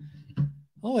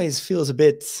 Always feels a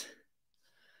bit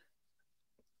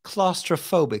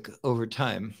claustrophobic over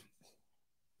time.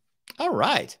 All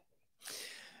right.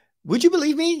 Would you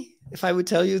believe me if I would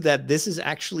tell you that this is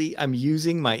actually, I'm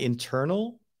using my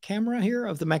internal camera here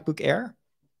of the MacBook Air?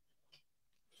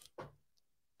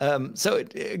 So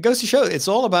it goes to show it's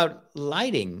all about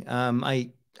lighting. I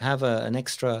have an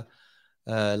extra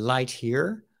light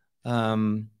here.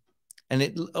 And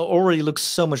it already looks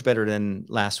so much better than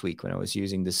last week when I was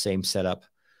using the same setup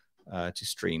to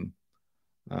stream.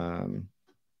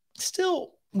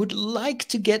 Still would like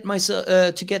to get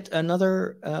myself to get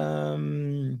another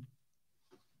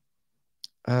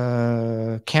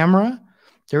camera.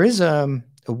 There is a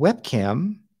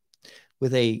webcam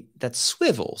with that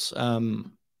swivels.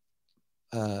 Cliff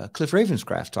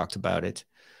Ravenscraft talked about it,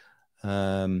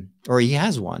 or he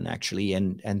has one actually,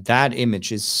 and that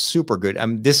image is super good.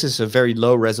 This is a very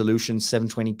low resolution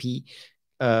 720p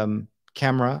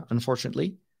camera,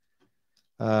 unfortunately.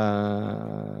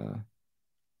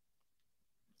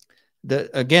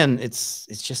 Again, it's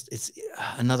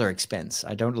another expense.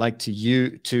 I don't like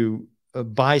to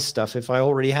buy stuff if I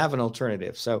already have an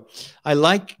alternative. So I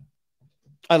like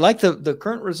the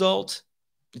current result.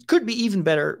 It could be even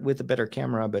better with a better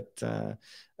camera, but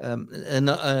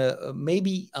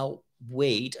maybe I'll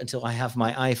wait until I have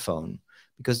my iPhone,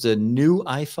 because the new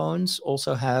iPhones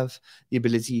also have the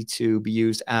ability to be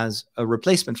used as a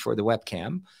replacement for the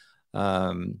webcam.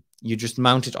 You just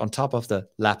mount it on top of the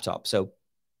laptop. So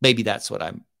maybe that's what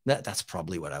that's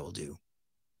probably what I will do,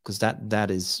 because that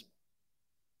is,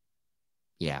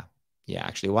 yeah,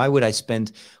 actually, why would I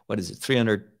spend, what is it,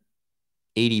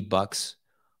 $380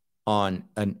 on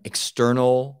an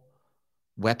external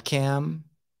webcam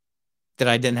that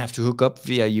I then have to hook up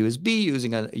via USB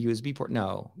using a USB port?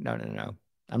 No.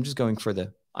 I'm just going for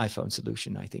the iPhone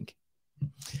solution, I think.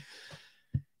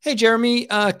 Hey, Jeremy,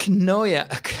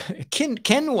 Kenwa.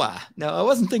 No, I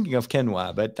wasn't thinking of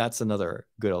Kenwa, but that's another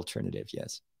good alternative,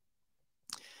 yes.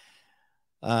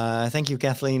 Thank you,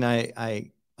 Kathleen.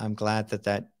 I'm glad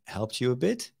that helped you a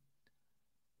bit.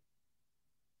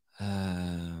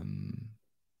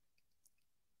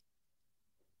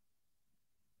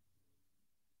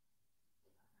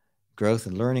 Growth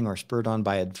and learning are spurred on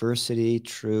by adversity.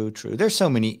 True. There's so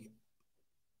many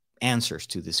answers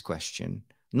to this question,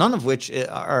 none of which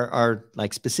are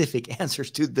like specific answers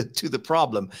to the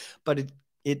problem, but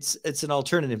it's an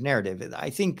alternative narrative. I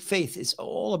think faith is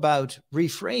all about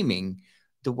reframing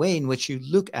the way in which you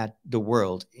look at the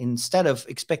world, instead of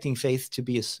expecting faith to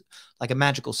be like a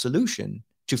magical solution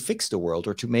to fix the world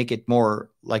or to make it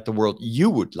more like the world you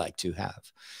would like to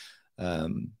have.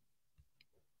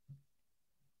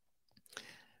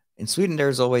 In Sweden,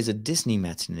 there's always a Disney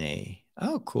matinee.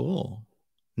 Oh, cool.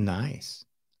 Nice.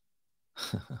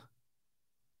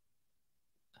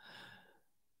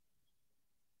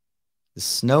 The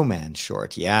Snowman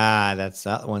short. Yeah,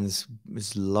 that one is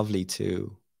lovely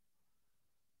too.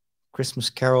 Christmas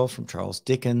Carol from Charles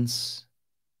Dickens.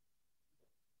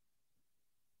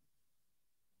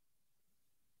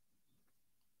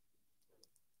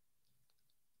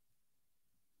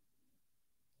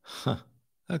 Huh.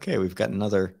 Okay, we've got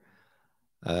another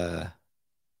so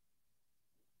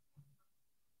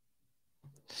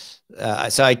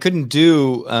I couldn't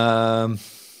do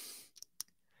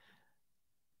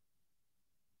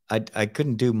I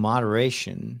couldn't do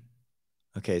moderation.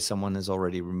 Okay, someone has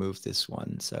already removed this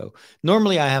one. So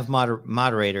normally I have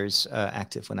moderators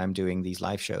active when I'm doing these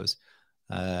live shows,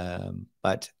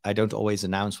 but I don't always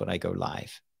announce when I go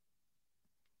live.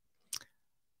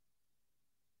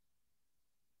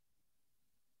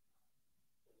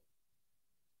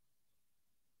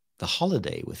 The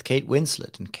Holiday with Kate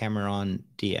Winslet and Cameron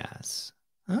Diaz.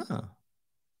 Oh,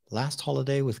 Last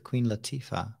Holiday with Queen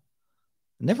Latifah.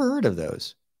 Never heard of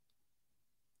those.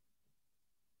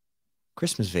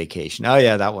 Christmas Vacation. Oh,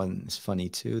 yeah, that one is funny,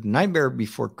 too. Nightmare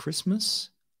Before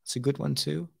Christmas. It's a good one,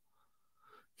 too.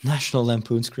 National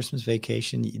Lampoon's Christmas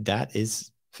Vacation. That is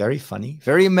very funny.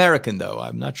 Very American, though.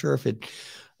 I'm not sure if it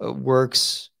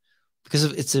works because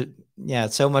it's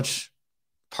so much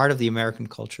part of the American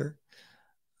culture.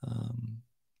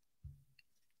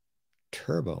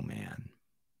 Turbo Man.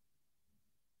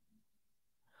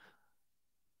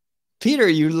 Peter,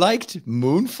 you liked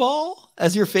Moonfall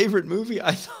as your favorite movie?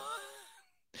 I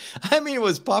mean, it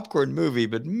was a popcorn movie,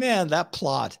 but man, that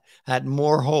plot had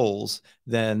more holes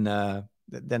than a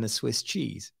Swiss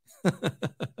cheese.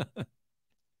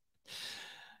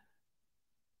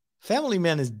 Family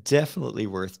Man is definitely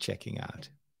worth checking out.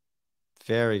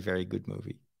 Very, very good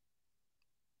movie.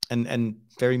 And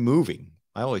very moving.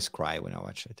 I always cry when I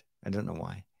watch it. I don't know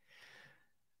why.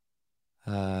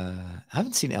 I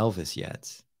haven't seen Elvis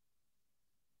yet.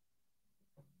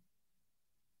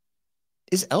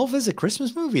 Is Elvis a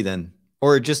Christmas movie then?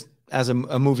 Or just as a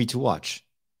movie to watch?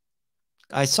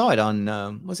 I saw it on,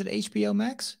 was it HBO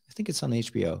Max? I think it's on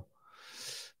HBO.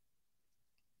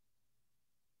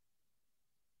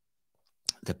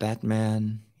 The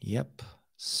Batman. Yep.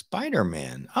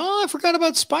 Spider-Man. Oh, I forgot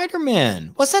about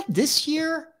Spider-Man. Was that this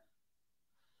year?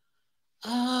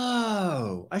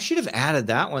 Oh, I should have added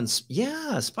that one.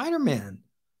 Yeah, Spider-Man.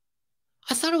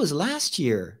 I thought it was last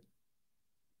year.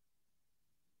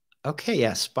 Okay,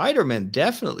 yeah, Spider-Man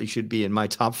definitely should be in my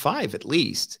top 5 at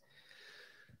least.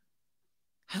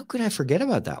 How could I forget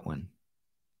about that one?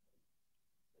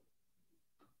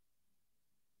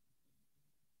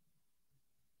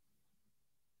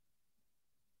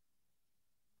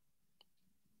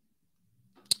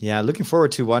 Yeah, looking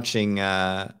forward to watching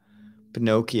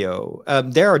Pinocchio.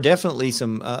 There are definitely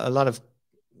a lot of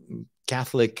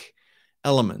Catholic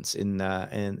elements in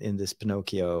this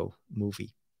Pinocchio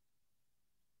movie.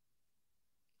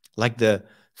 Like the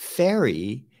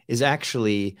fairy is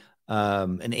actually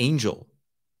an angel,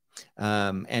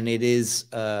 and it is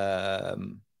a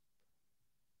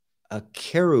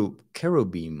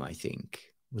cherubim, I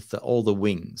think, with all the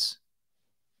wings.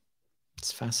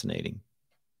 It's fascinating.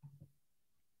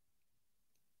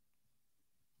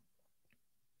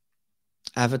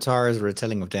 Avatar is a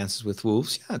retelling of Dances with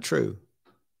Wolves. Yeah, true.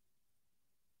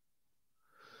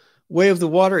 Way of the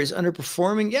Water is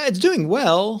underperforming. Yeah, it's doing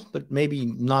well, but maybe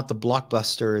not the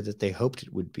blockbuster that they hoped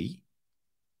it would be.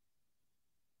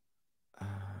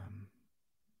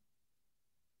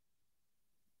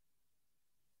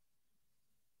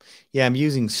 Yeah, I'm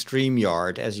using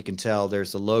StreamYard. As you can tell,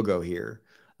 there's the logo here.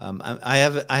 I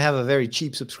have a very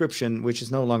cheap subscription, which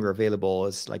is no longer available.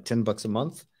 It's like $10 a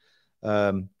month.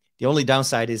 The only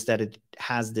downside is that it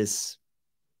has this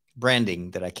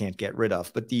branding that I can't get rid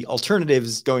of. But the alternative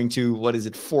is going to, what is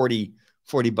it,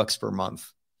 $40 per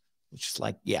month, which is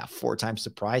like, yeah, 4 times the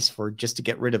price for just to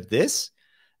get rid of this.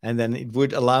 And then it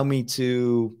would allow me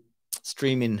to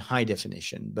stream in high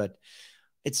definition, but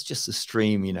it's just a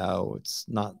stream, you know, it's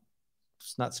not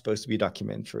supposed to be a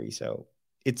documentary. So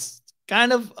it's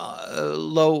kind of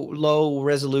low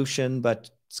resolution, but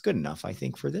it's good enough, I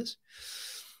think, for this.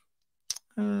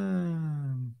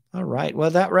 All right.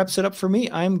 Well, that wraps it up for me.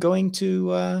 I'm going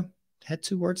to head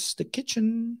towards the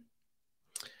kitchen.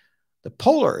 The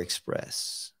Polar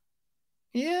Express.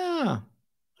 Yeah,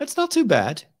 it's not too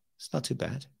bad. It's not too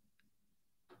bad.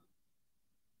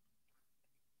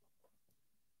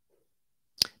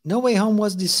 No Way Home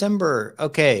was December.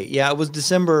 Okay. Yeah, it was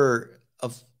December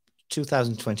of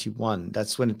 2021.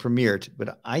 That's when it premiered.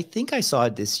 But I think I saw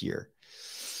it this year.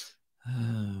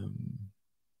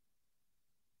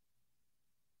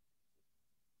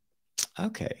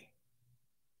 Okay.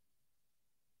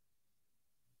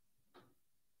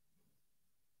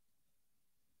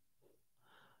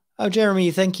 Oh, Jeremy,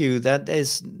 thank you.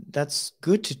 That's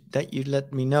good that you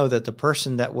let me know that the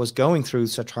person that was going through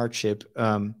such hardship,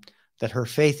 that her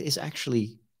faith is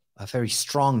actually very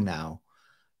strong now.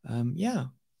 Yeah.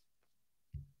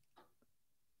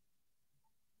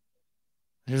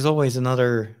 There's always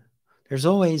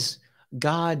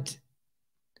God.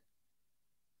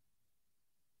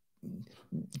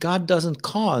 God doesn't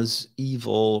cause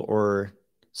evil or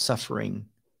suffering,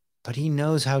 but he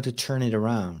knows how to turn it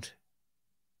around.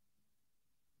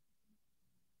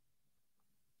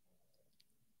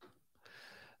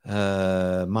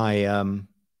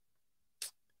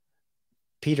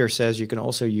 Peter says you can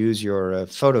also use your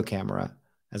photo camera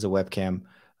as a webcam.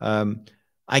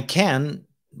 I can,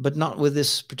 but not with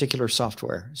this particular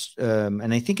software.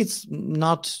 And I think it's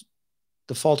not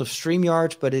the fault of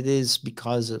StreamYard, but it is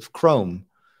because of Chrome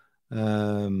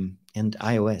and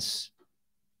iOS.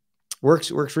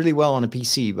 Works really well on a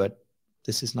PC, but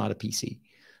this is not a PC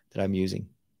that I'm using.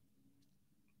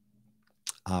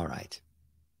 All right.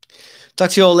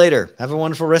 Talk to you all later. Have a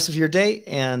wonderful rest of your day,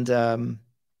 and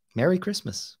Merry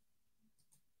Christmas.